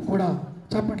మీ అందరికి కూడా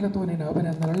చప్పట్లతో నేను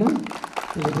అభినందనలు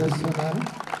తెలియజేస్తున్నాను.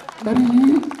 మరి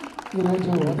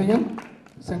ఈరోజు ఉదయం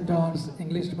Saint Johne's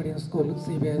English medium school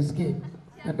సిబిఎస్కి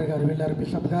తండ్రి గారు వెళ్ళారు,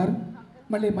 బిషప్ గారు.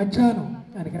 మళ్ళీ మధ్యాహ్నం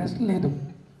ఆయనకి రెస్ట్ లేదు,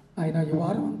 ఆయన ఈ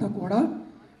వారం అంతా కూడా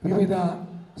వివిధ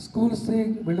స్కూల్స్కి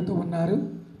వెళుతూ ఉన్నారు,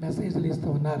 మెసేజ్లు ఇస్తూ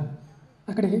ఉన్నారు.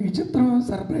 అక్కడ విచిత్రం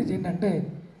సర్ప్రైజ్ ఏంటంటే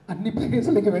అన్ని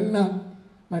ప్లేసులకి వెళ్ళినా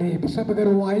మరి బిషప్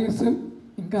గారు వాయిస్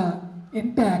ఇంకా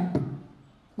ఇంటాక్ట్.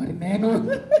 మరి నేను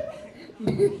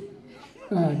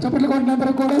చప్పట్లు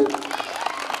కొట్టినందరూ కూడా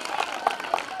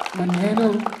మరి నేను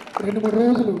 2-3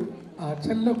 రోజులు ఆ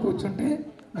చెల్లో కూర్చుంటే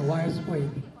నా వాయిస్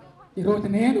పోయింది. ఈరోజు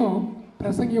నేను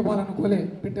ప్రసంగం ఇవ్వాలనుకోలే,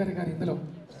 పెట్టారు గారు ఇందులో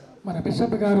మన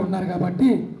బిషప్ గారు ఉన్నారు కాబట్టి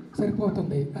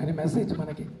సరిపోతుంది ఆయన మెసేజ్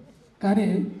మనకి. కానీ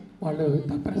వాళ్ళు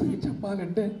తప్పనిసరిగా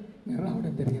చెప్పాలంటే నేను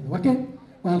రావడం జరిగింది. Okay,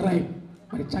 all right.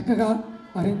 మరి చక్కగా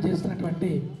అరేంజ్ చేసినటువంటి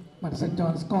మన Saint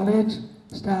Johne's college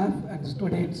staff and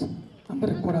students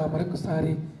అందరికి కూడా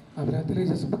మరొకసారి అభినందనలు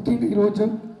తెలియజేసి, ముఖ్యంగా ఈరోజు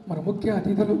మన ముఖ్య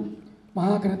అతిథులు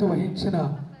మహాఘనత వహించిన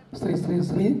శ్రీ శ్రీ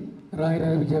శ్రీ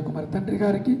రాయరాయ విజయకుమార్ తండ్రి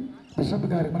గారికి, బిషప్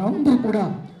గారికి మనం అందరూ కూడా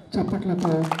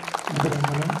చప్పట్లతో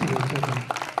అభినందనలు తెలియజేద్దాం.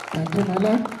 Thank you my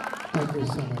lord, thank you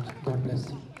so much, God bless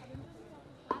you.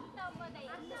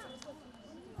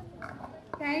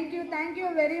 Thank you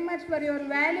very much for your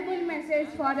valuable message,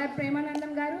 Father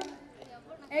Premanandam Garu.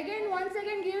 Once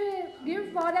again, give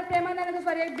Father Premanandam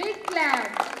for a big clap.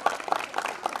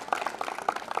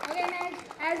 Okay, next,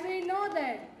 as we know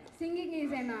that singing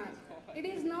is an art. It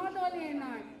is not only an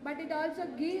art, but it also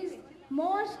gives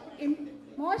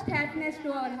most happiness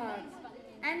to our hearts.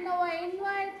 And now I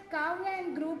invite Kavya and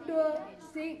group to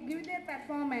give their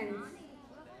performance.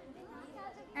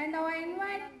 And now I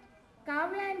invite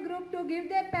Kavya and group to give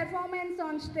their performance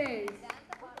on stage.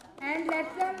 And let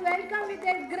them welcome with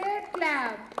a great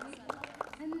clap.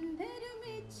 అందరూ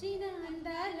మెచ్చిన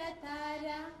అందాల తార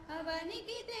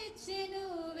అవనికి తెచ్చెను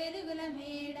వెలుగుల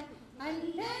మేడ.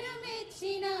 అందరూ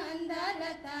మెచ్చిన అందాల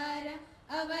తార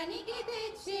అవనికి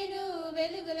తెచ్చెను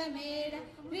వెలుగుల మేడ.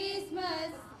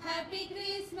 Christmas, happy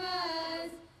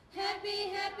Christmas, Happy,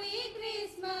 happy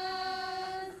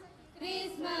Christmas.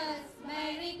 Christmas,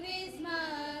 Merry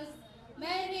Christmas.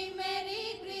 Merry,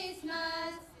 Merry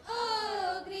Christmas.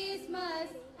 Oh, Christmas,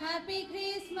 Happy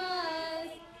Christmas.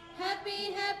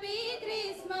 Happy, happy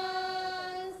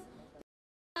Christmas.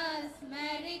 Christmas,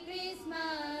 Merry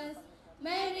Christmas.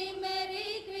 Merry, Merry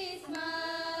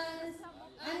Christmas.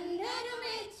 అందరూ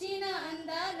మెచ్చిన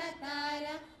అందాల తార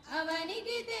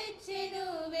అవనికి తెచ్చెను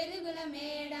వెలుగుల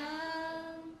మేడ.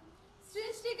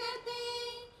 సృష్టికర్తే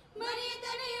మరి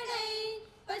తనయుడై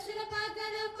పశుల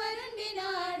పాకలో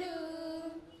పరుండినాడు.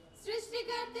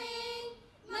 సృష్టికర్తే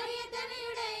మరి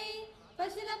తనయుడై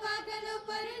పశుల పాకలో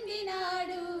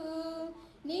పరుండినాడు.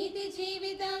 నీతి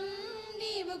జీవితం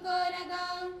నీవు కోరగా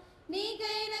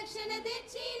నీకై రక్షణ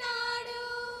తెచ్చినాడు.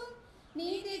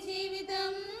 నీతి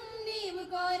జీవితం నీవు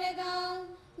కోరగా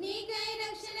నీకై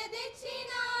రక్షణ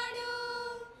తెచ్చినాడు.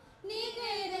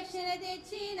 నీకై రక్షణ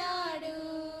తెచ్చినాడు.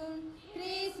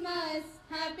 Christmas,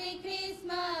 happy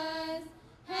Christmas.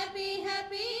 Happy,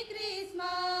 happy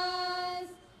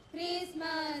Christmas.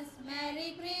 Christmas, merry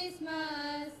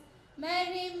Christmas.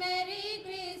 Merry, merry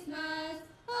Christmas.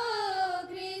 Oh,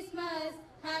 Christmas,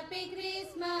 Happy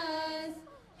Christmas.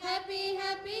 Happy,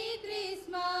 happy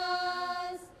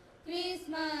Christmas.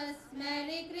 Christmas,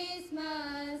 Merry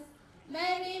Christmas.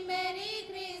 Merry, Merry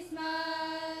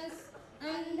Christmas.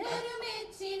 అందరూ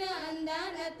మెచ్చిన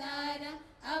అందాల తార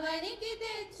అవనికి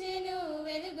తెచ్చెను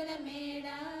వెలుగుల మేడ.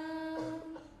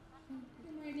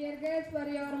 My dear girls, for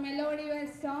your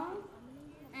melodious song.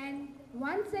 And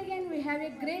once again, we have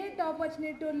a great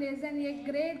opportunity to listen a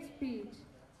great speech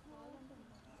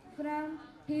from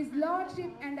His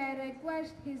Lordship, and I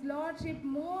request His Lordship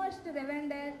Most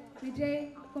Reverend Vijay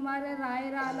Kumara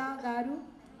Rairala Garu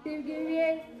to give a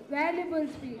valuable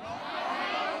speech.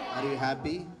 Are you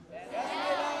happy?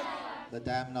 But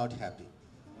I am not happy.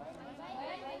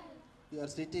 You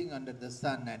are sitting under the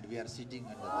sun and we are sitting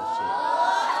under the shade.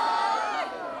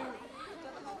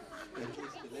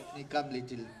 Let me come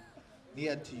little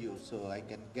near to you so I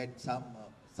can get some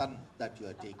sun that you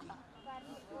are taking.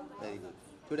 Very good.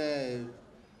 Today,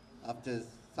 after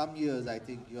some years, I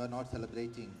think you are not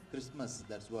celebrating Christmas.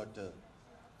 That's what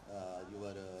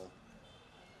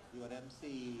your MC,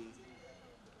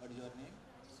 what is your name?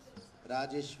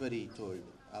 Rajeshwari told.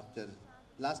 After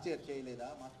last year, cheyaleda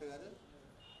master garu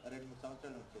 2-3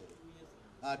 సంవత్సరాలు చేయలేదు.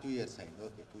 2 years ago.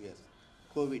 Okay, 2 years.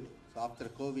 COVID. So after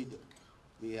COVID,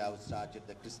 we have started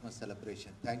the Christmas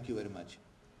celebration. Thank you very much.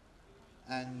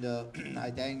 And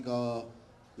I thank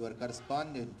your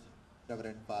correspondent,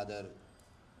 Reverend Father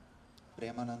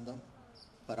Premanandam,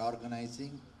 for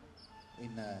organizing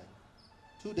in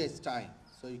 2 days' time,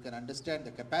 so you can understand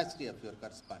the capacity of your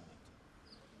correspondent.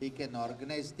 He can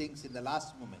organize things in the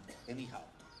last moment, anyhow.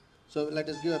 So let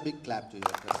us give a big clap to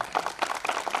your correspondent.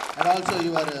 And also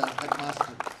your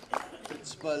headmaster,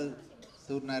 Principal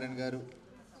Surnarayan Garu,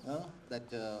 that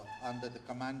under the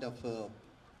command of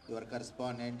your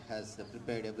correspondent has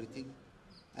prepared everything.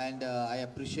 And I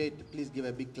appreciate, please give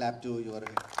a big clap to your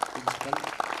principal.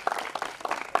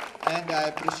 And I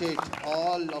appreciate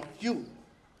all of you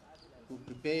who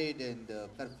prepared and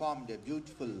performed a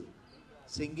beautiful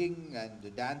singing and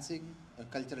dancing,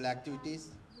 cultural activities,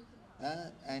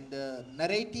 and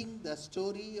narrating the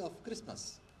story of Christmas.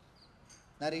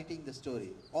 Narrating the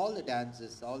story, all the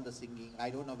dances, all the singing. I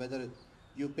don't know whether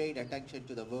you paid attention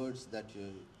to the words that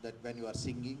when you are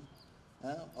singing,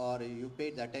 or you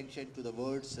paid attention to the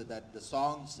words that the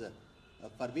songs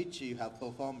for which you have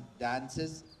performed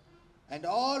dances, and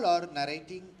all are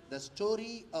narrating the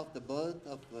story of the birth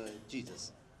of Jesus.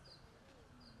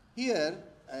 Here,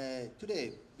 today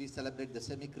we celebrate the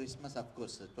semi-Christmas, of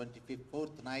course. 25th,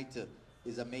 4th night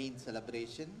is a main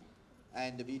celebration,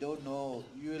 and we don't know,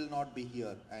 you will not be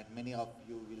here, and many of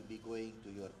you will be going to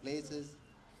your places,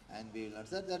 and we will not.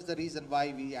 So that's the reason why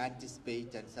we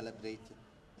anticipate and celebrate,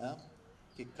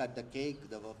 cut the cake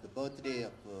of the birthday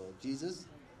of Jesus,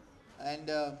 and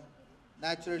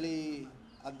naturally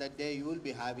on that day you will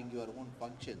be having your own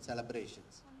function,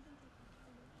 celebrations.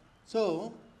 So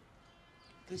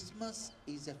Christmas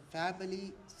is a family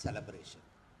celebration.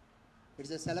 It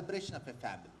is a celebration of a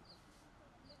family.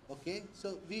 Okay, so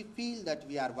we feel that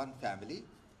we are one family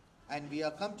and we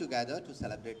are come together to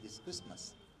celebrate this Christmas.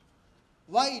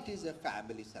 Why it is a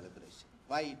family celebration?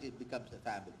 Why it becomes a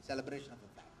family celebration of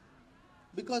a family?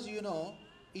 Because you know,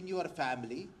 in your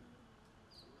family,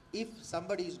 if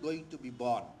somebody is going to be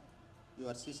born,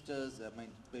 your sisters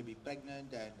may be pregnant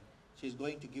and she is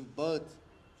going to give birth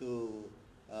to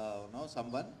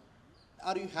someone,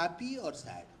 are you happy or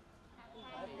sad?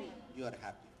 Happy. You are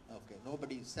happy. Okay,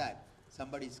 nobody is sad.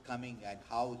 Somebody is coming and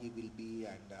how he will be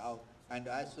and how And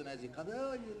as soon as he comes,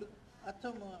 oh, you look,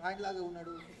 అచ్చం ఆయనలాగా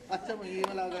ఉన్నాడు, అచ్చం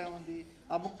ఈమెలాగా ఉంది,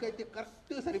 ఆ ముక్క అయితే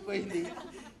correct సరిపోయింది,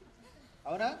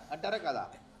 అవునా అంటారా కదా?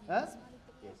 Yes.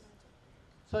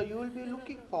 So you will be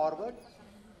looking forward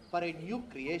for a new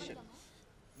creation.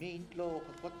 మీ ఇంట్లో ఒక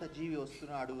కొత్త జీవి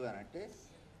వస్తున్నాడు అని అంటే,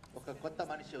 ఒక కొత్త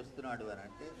మనిషి వస్తున్నాడు అని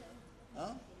అంటే,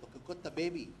 ఒక కొత్త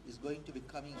baby is going to be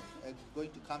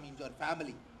going to come in your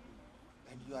family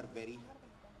and you are very happy.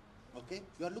 Okay,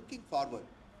 you are looking forward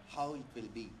how it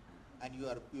will be, and you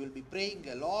will be praying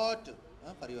a lot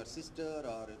for your sister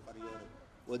or for your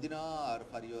wadina or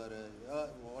for your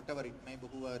whatever it may be,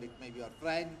 whoever it may be, your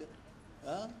friend,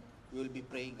 you will be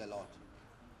praying a lot.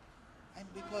 And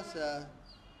because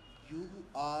you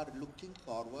are looking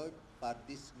forward for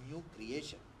this new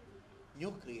creation,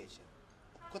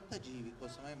 కొత్త జీవి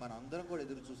కోసమే మనం అందరం కూడా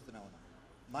ఎదురు చూస్తూనే ఉన్నాం.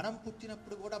 మనం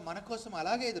పుట్టినప్పుడు కూడా మన కోసం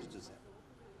అలాగే ఎదురు చూశారు.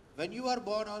 When you are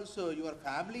born also, your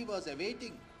family was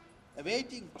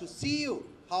awaiting to see you,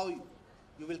 how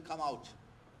you will come out,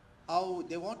 how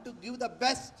they want to give the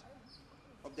best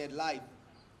of their life.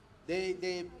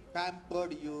 They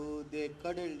pampered you, they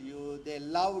cuddled you, they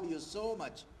loved you so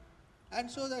much, and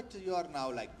so that you are now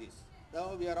like this. Now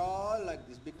we are all like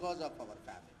this because of our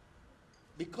family,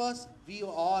 because we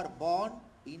are born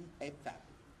in a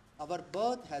family. Our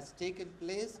birth has taken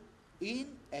place in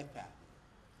a family.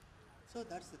 So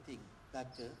that's the thing,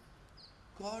 that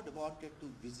God wanted to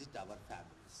visit our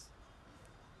families.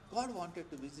 God wanted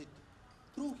to visit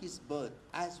through His birth.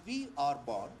 As we are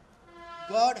born,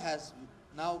 God has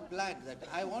now planned that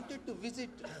I wanted to visit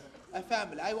a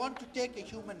family. I want to take a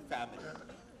human family.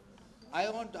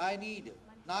 I need,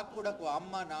 నాకు కూడా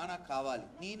అమ్మ నాన్న కావాలి,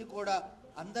 నేను కూడా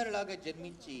అందరిలాగా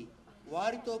జన్మించి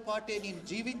వారితో పాటే నేను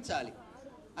జీవించాలి.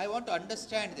 I want to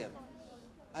understand them.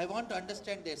 I want to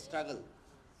understand their struggle.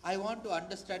 I want to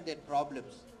understand their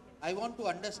problems. I want to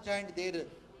understand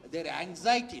their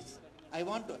anxieties.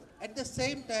 At the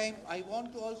same time, I want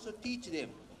to also teach them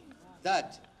that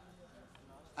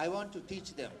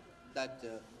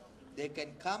they can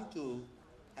come to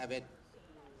heaven.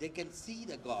 They can see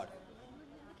the God.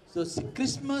 So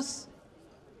Christmas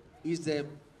is a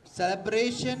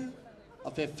celebration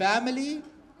of a family.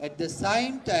 At the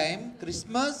same time,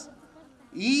 Christmas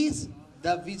is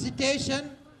the visitation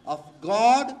of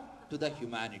God to the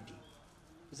humanity.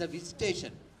 It's a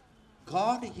visitation.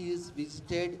 God has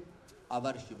visited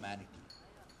our humanity.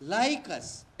 Like us,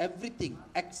 everything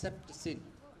except sin.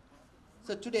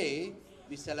 So today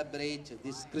we celebrate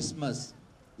this Christmas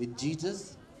with Jesus,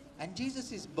 and Jesus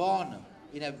is born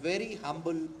in a very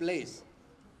humble place,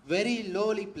 very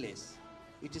lowly place.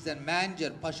 It is a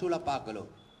manger, Pashula Pakalo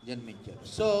Janmincharu.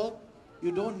 So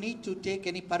you don't need to take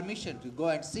any permission to go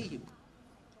and see Him.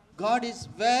 God is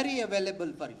very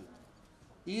available for you.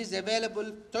 He is available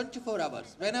 24 hours.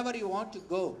 Whenever you want to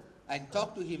go and talk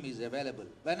to Him, He is available.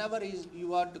 Whenever you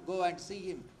want to go and see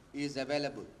Him, He is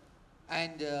available.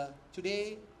 And today,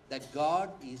 that God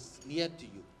is near to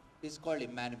you. It's called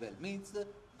Emmanuel. Means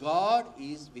God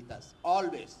is with us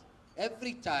always.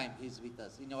 Every time He is with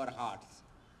us, in our hearts,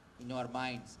 in our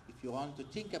minds. If you want to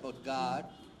think about God,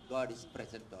 God is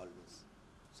present always.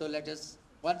 So let us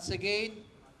once again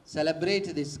celebrate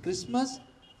this Christmas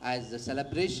as the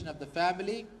celebration of the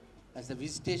family, as a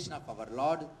visitation of our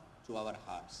Lord to our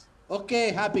hearts. Okay,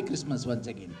 happy Christmas once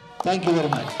again. Thank you very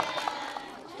much.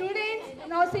 Students,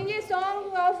 now sing a song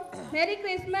of Merry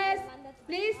Christmas.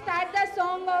 Please start the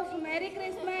song of Merry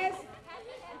Christmas.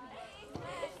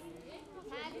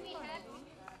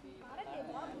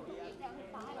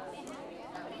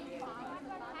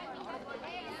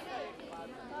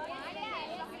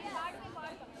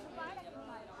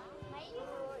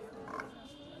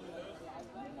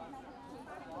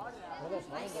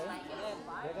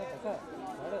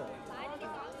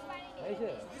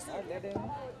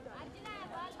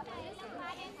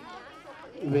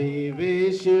 We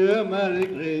wish you a Merry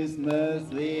Christmas.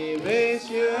 We wish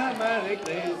you a Merry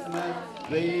Christmas.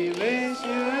 We wish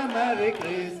you a Merry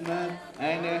Christmas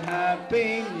and a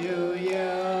Happy New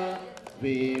Year.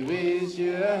 We wish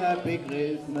you a Happy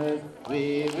Christmas. We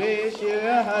wish you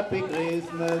a Happy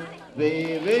Christmas. We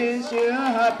wish you a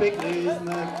Happy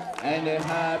Christmas and a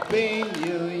Happy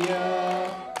New Year.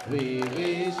 We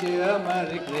wish you a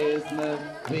Merry Christmas.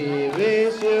 We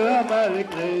wish you a Merry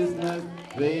Christmas.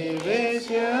 We wish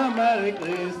you a Merry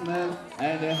Christmas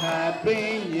and a Happy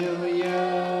New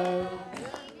Year.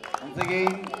 Once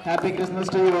again, Happy Christmas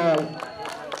to you all.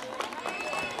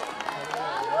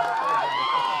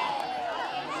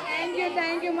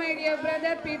 Thank you, my dear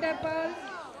brother Peter Paul.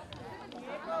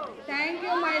 Thank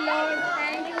you, my Lord.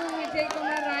 Thank you, Vijay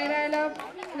Kumar Rairala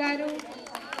Garu,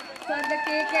 for the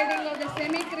cake cutting of the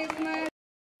semi-Christmas.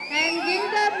 and give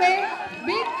them a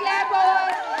big clap over.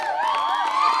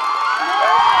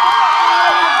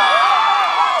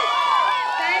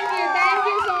 Thank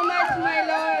you so much, my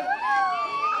Lord,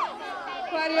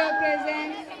 for your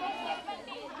presence.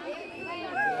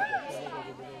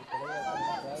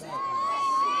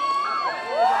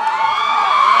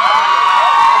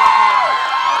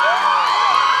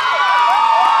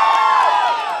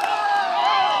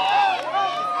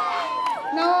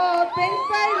 Now,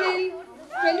 principal will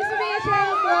felicitation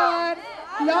for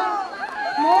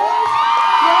most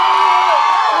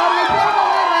or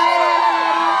Vijaykumar Rayala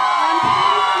on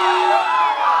stage, please.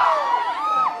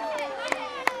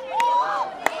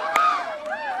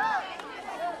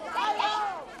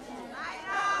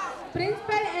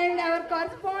 Principal and our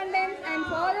correspondents and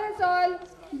fathers all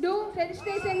do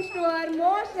felicitations to our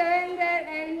most revered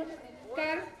and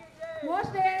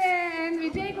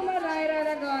Vijaykumar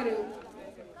Rayala garu.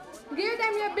 Give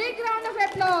them a big round of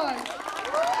applause.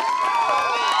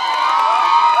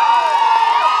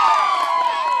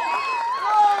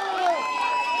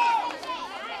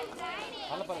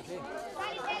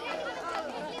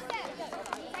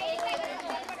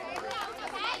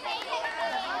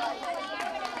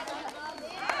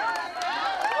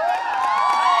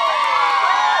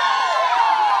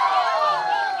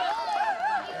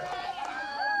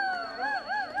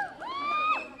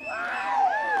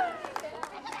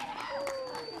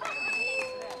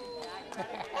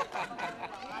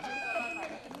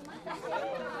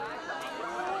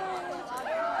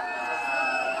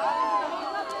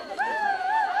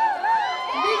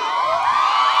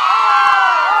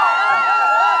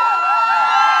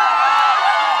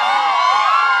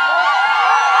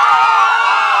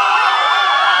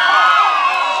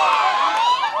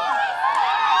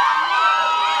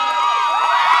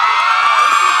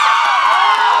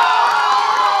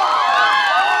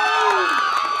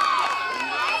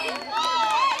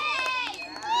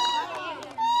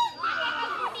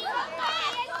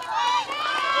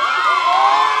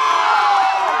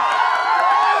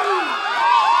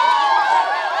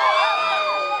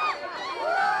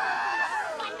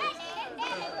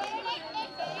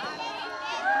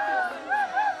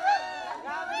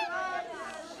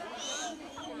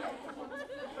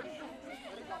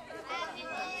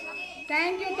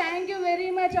 Thank you very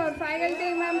much our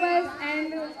faculty members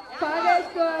and fathers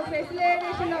to our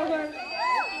facilitation of our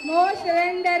most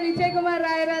revered Vijaykumar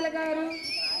Rayala garu.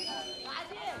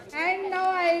 And now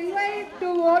I invite to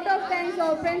vote of thanks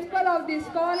our principal of this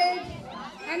college.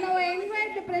 And now I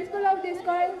invite the principal of this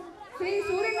college, Sri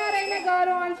Suryanarayana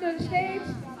garu, onto the stage.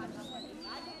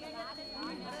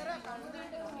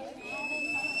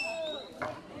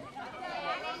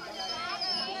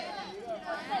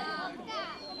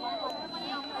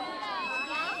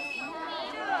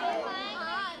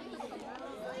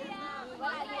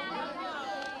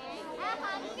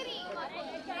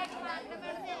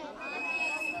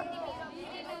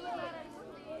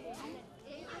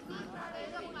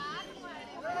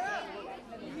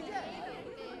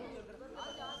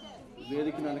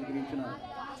 వేదికను అలంకరించిన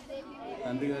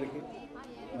తండ్రి గారికి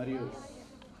మరియు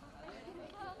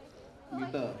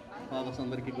మిగతా fathers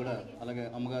అందరికీ కూడా, అలాగే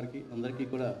అమ్మగారికి అందరికీ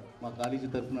కూడా మా కాలేజీ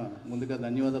తరఫున ముందుగా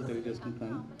ధన్యవాదాలు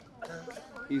తెలియజేసుకుంటున్నాను.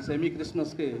 ఈ సెమీ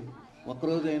క్రిస్మస్కి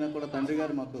ఒక్కరోజు అయినా కూడా తండ్రి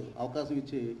గారు మాకు అవకాశం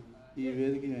ఇచ్చి ఈ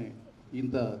వేదికని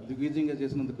ఇంత దిగ్విజయంగా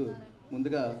చేసినందుకు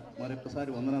ముందుగా మరొకసారి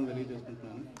వందనాలు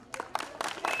తెలియజేసుకుంటున్నాను.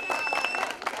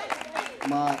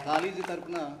 మా కాలేజీ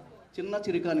తరఫున చిన్న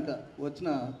చిరికానిక వచ్చిన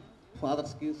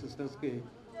ఫాదర్స్కి సిస్టర్స్కి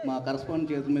మా కరస్పాండ్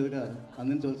చేతుల మీదుగా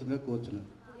అందించవలసిందిగా కోరుచున్నాను.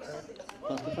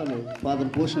 First of all father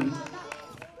Bhushan,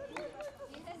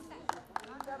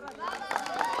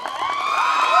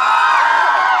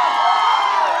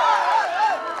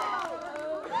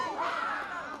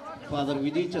 father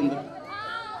Vijay Chandra,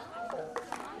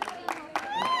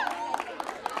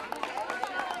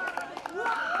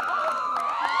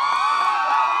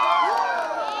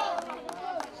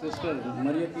 sister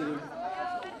మరియకి,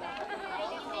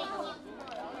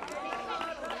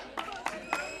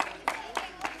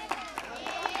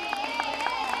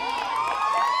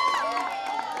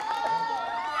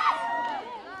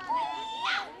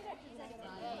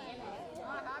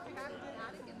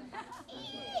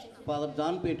 Father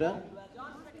John Peter,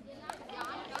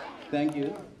 thank you.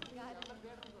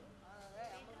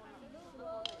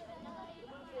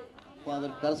 Father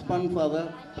correspondent Father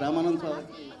Ramanand Father,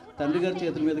 తండ్రి గారి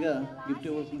చేతుల మీదుగా గిఫ్ట్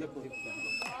ఇవ్వాల్సిందిగా కోరుతున్నాను.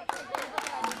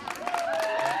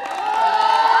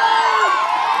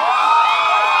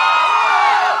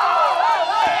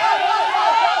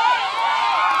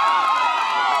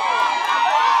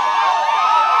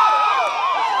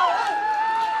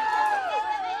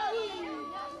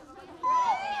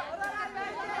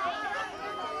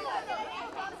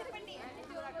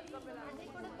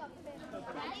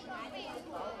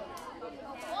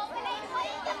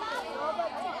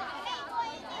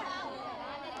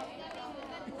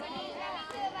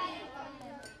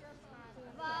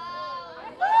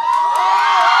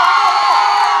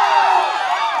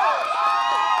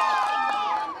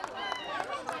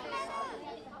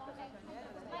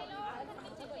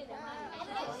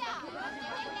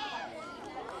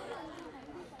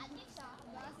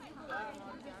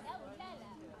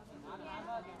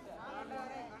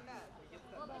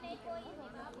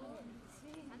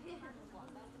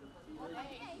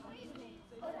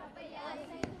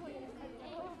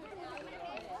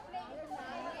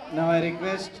 Now I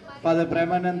request Father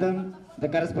Premanandam, the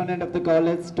correspondent of the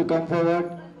college, to come forward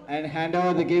and hand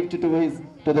over the gift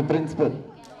to the principal.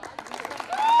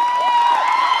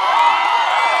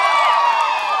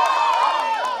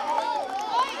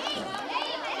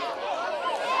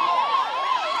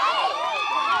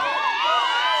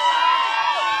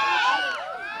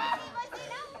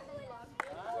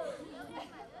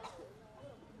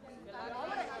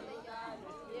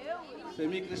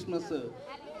 Semi Christmas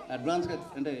అడ్వాన్స్గా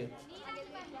అంటే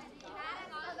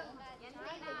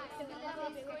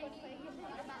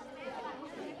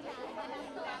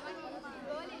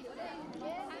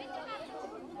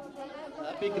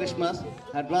happy Christmas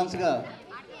అడ్వాన్స్గా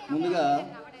ముందుగా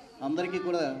అందరికీ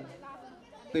కూడా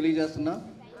తెలియజేస్తున్నా.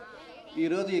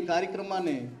 ఈరోజు ఈ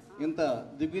కార్యక్రమాన్ని ఇంత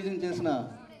దిగ్విజయం చేసిన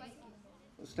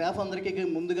స్టాఫ్ అందరికీ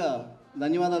ముందుగా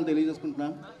ధన్యవాదాలు తెలియజేసుకుంటున్నా.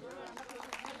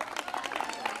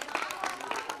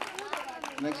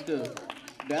 Next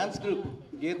dance group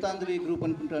Gitanjali group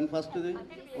అనుకుంటాను ఫస్ట్ది,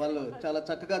 వాళ్ళు చాలా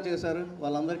చక్కగా చేశారు.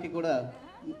 వాళ్ళందరికీ కూడా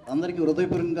అందరికీ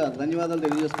హృదయపూర్వకంగా ధన్యవాదాలు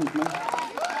తెలియజేసుకుంటున్నాం.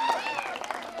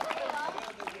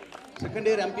 సెకండ్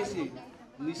ఇయర్ ఎంపీసీ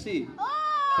నిసి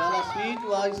చాలా స్వీట్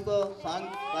వాయిస్తో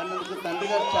సాంగ్ పాడినందుకు తండ్రి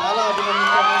గారు చాలా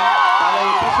అభినందించారు, చాలా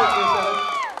అప్రిషియేట్ చేశారు.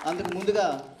 అందుకు ముందుగా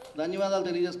ధన్యవాదాలు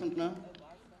తెలియజేసుకుంటున్నాం.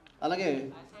 అలాగే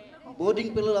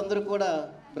బోర్డింగ్ పిల్లలందరూ కూడా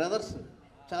బ్రదర్స్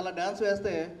చాలా డ్యాన్స్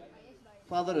వేస్తే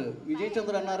ఫాదర్ విజయ్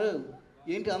చంద్ర అన్నారు,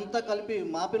 ఏంటి అంతా కలిపి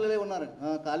మా పిల్లలే ఉన్నారు,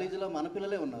 కాలేజీలో మన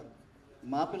పిల్లలే ఉన్నారు,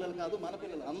 మా పిల్లలు కాదు మన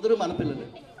పిల్లలు, అందరూ మన పిల్లలే.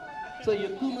 సో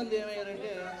ఎక్కువ మంది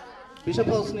ఏమయ్యారంటే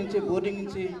బిషప్ హౌస్ నుంచి బోర్డింగ్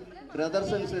నుంచి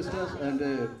brothers and sisters and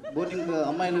boarding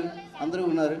అమ్మాయిలు అందరూ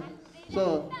ఉన్నారు. సో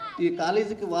ఈ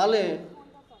కాలేజీకి వాళ్ళే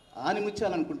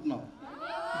ఆనిముచ్చాలనుకుంటున్నాం.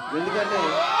 ఎందుకంటే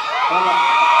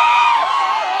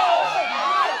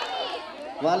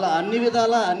వాళ్ళ అన్ని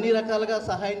విధాల అన్ని రకాలుగా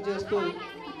సహాయం చేస్తూ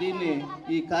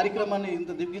ఈ కార్యక్రమాన్ని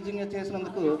ఇంత దిగ్విజయంగా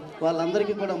చేసినందుకు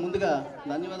వాళ్ళందరికీ కూడా ముందుగా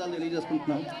ధన్యవాదాలు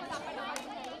తెలియజేసుకుంటున్నాం.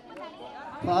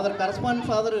 కరస్పాండెంట్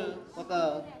ఫాదర్ ఒక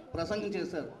ప్రసంగం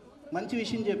చేశారు, మంచి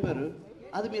విషయం చెప్పారు.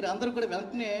 అది మీరు అందరూ కూడా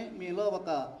వెంటనే మీలో ఒక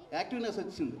యాక్టివ్నెస్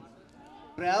వచ్చింది.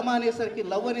 ప్రేమ అనేసరికి,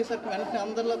 లవ్ అనేసరికి వెంటనే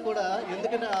అందరిలో కూడా,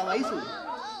 ఎందుకంటే ఆ వయసు.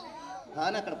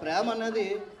 కానీ అక్కడ ప్రేమ అనేది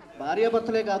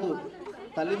భార్యాభర్తలే కాదు,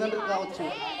 తల్లిదండ్రులు కావచ్చు,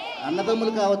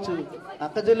 అన్నదమ్ములు కావచ్చు,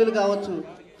 అక్కచెల్లెలు కావచ్చు,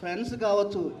 ఫ్రెండ్స్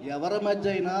కావచ్చు, ఎవరి మధ్య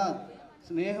అయినా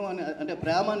స్నేహం అంటే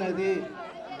ప్రేమ అనేది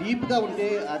డీప్గా ఉంటే,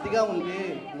 అతిగా ఉంటే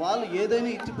వాళ్ళు ఏదైనా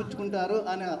ఇచ్చి పుచ్చుకుంటారు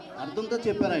అనే అర్థంతో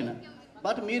చెప్పారు ఆయన.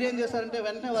 బట్ మీరేం చేశారంటే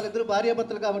వెంటనే వాళ్ళిద్దరు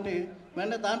భార్యాభర్తలు కాబట్టి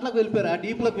వెంటనే దాంట్లోకి వెళ్ళిపోయారు, ఆ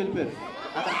డీప్లోకి వెళ్ళిపోయారు.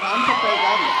 అక్కడ కాన్సెప్ట్ అది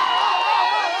కాదు.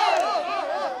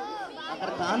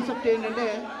 అక్కడ కాన్సెప్ట్ ఏంటంటే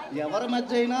ఎవరి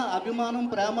మధ్య అయినా అభిమానం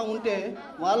ప్రేమ ఉంటే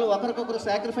వాళ్ళు ఒకరికొకరు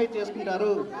సాక్రిఫైస్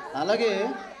చేసుకుంటారు. అలాగే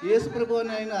యేసు ప్రభు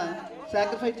అని ఆయన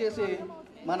సాక్రిఫైస్ చేసి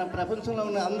మన ప్రపంచంలో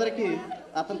ఉన్న అందరికీ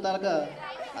అతని తరగా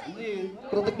అన్ని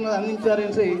కృతజ్ఞతలు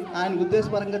అందించారనేసి ఆయన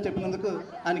ఉద్దేశపరంగా చెప్పినందుకు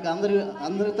ఆయనకి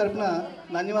అందరి తరఫున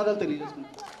ధన్యవాదాలు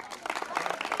తెలియజేస్తున్నాను.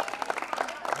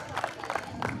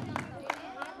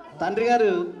 తండ్రి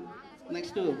గారు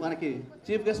నెక్స్ట్ మనకి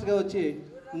చీఫ్ గెస్ట్గా వచ్చి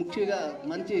ముఖ్యంగా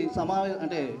మంచి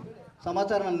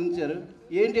సమాచారం అందించారు.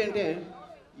 ఏంటి అంటే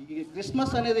ఈ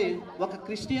క్రిస్మస్ అనేది ఒక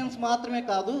క్రిస్టియన్స్ మాత్రమే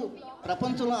కాదు,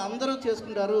 ప్రపంచంలో అందరూ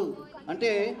చేసుకుంటారు.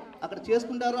 అంటే అక్కడ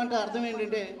చేసుకుంటారు అంటే అర్థం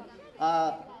ఏంటంటే ఆ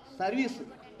సర్వీస్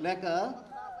లేక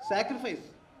సాక్రిఫైస్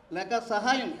లేక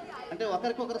సహాయం, అంటే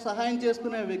ఒకరికొకరు సహాయం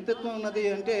చేసుకునే వ్యక్తిత్వం ఉన్నది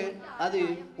అంటే అది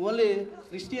ఓన్లీ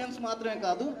క్రిస్టియన్స్ మాత్రమే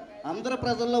కాదు, అందరు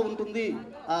ప్రజల్లో ఉంటుంది.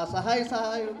 ఆ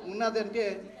సహాయం ఉన్నది అంటే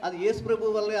అది యేసు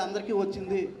ప్రభు వల్లే అందరికీ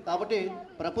వచ్చింది. కాబట్టి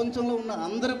ప్రపంచంలో ఉన్న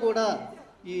అందరూ కూడా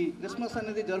ఈ క్రిస్మస్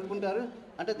అనేది జరుపుకుంటారు.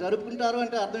 అంటే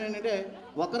అర్థం ఏంటంటే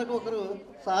ఒకరికొకరు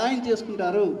సహాయం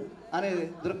చేసుకుంటారు అనే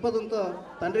దృక్పథంతో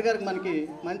తండ్రి గారికి మనకి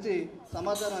మంచి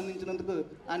సమాచారం అందించినందుకు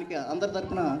ఆయనకి అందరి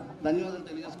తరఫున ధన్యవాదాలు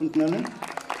తెలియజేసుకుంటున్నాను.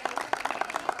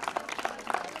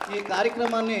 ఈ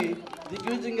కార్యక్రమాన్ని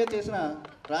దిగ్విజయంగా చేసిన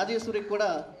రాజేశ్వరికి కూడా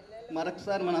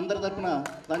మరొకసారి మన అందరి తరఫున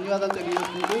ధన్యవాదాలు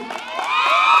తెలియజేసుకుంటూ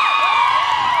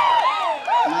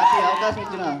నాకు ఈ అవకాశం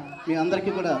ఇచ్చిన మీ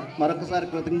అందరికీ కూడా మరొకసారి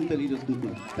కృతజ్ఞతలు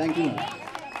తెలియజేసుకుంటున్నాను. Thank you.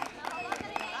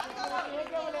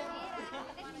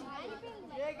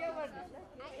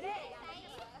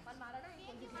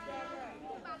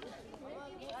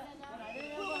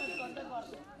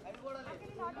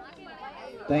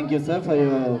 Thank you, sir,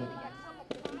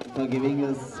 for giving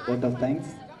us vote of thanks.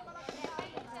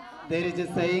 There is a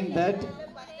saying that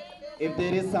if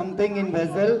there is something in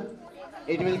vessel,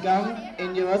 it will come in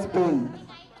your spoon.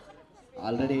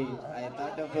 Already, I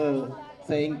thought of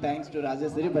saying thanks to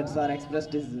Rajeshwari, but sir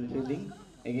expressed his feeling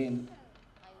again.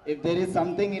 If there is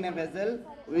something in a vessel,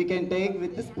 we can take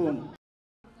with the spoon.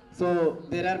 So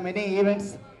there are many events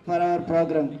for our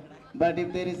program. But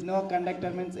if there is no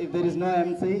conductor, means if there is no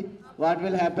MC, what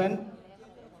will happen?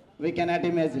 We cannot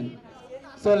imagine.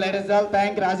 So let us all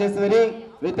thank Rajeshwari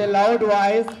with a loud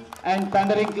voice and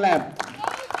thundering clap.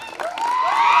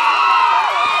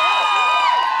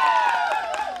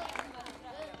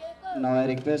 Now I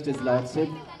request His Lordship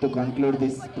to conclude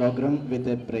this program with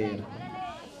a prayer.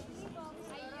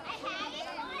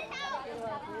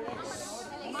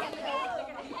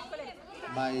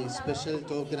 My special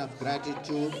token of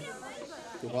gratitude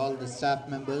to all the staff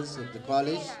members of the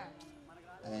college,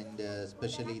 and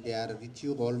especially they are with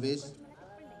you always,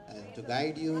 and to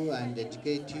guide you and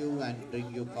educate you and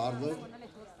bring you forward.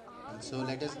 And so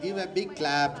let us give a big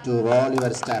clap to all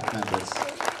your staff members.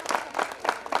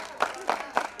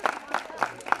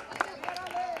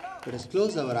 Let us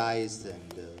close our eyes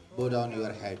and bow down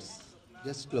your heads.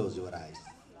 Just close your eyes.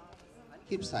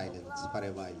 Keep silence for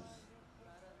a while.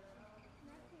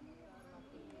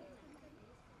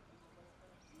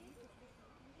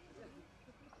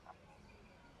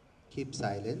 Keep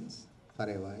silence for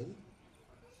a while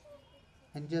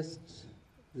and just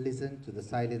listen to the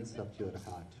silence of your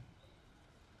heart.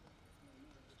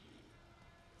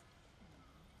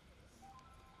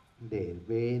 There,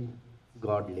 where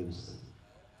God lives.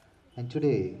 And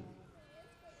today,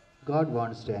 God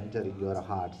wants to enter in your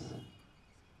hearts,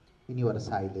 in your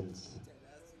silence.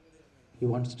 He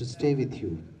wants to stay with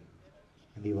you,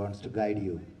 and He wants to guide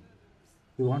you.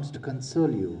 He wants to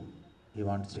console you. He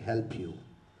wants to help you.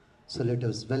 So let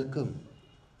us welcome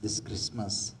this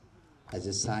Christmas as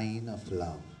a sign of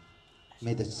love.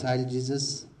 May the child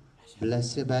Jesus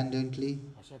bless you abundantly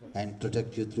and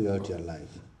protect you throughout your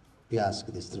life. We ask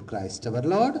this through Christ our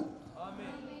Lord. Amen.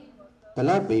 The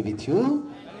Lord be with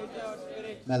you.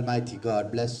 May Almighty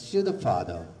God bless you, the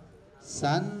Father,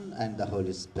 Son, and the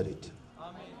Holy Spirit.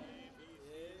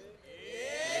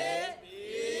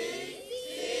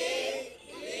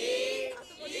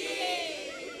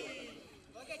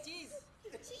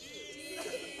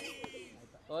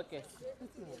 Okay.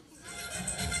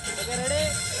 Okay,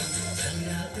 ready?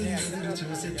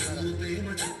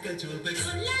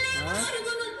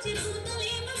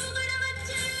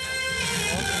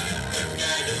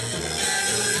 Huh?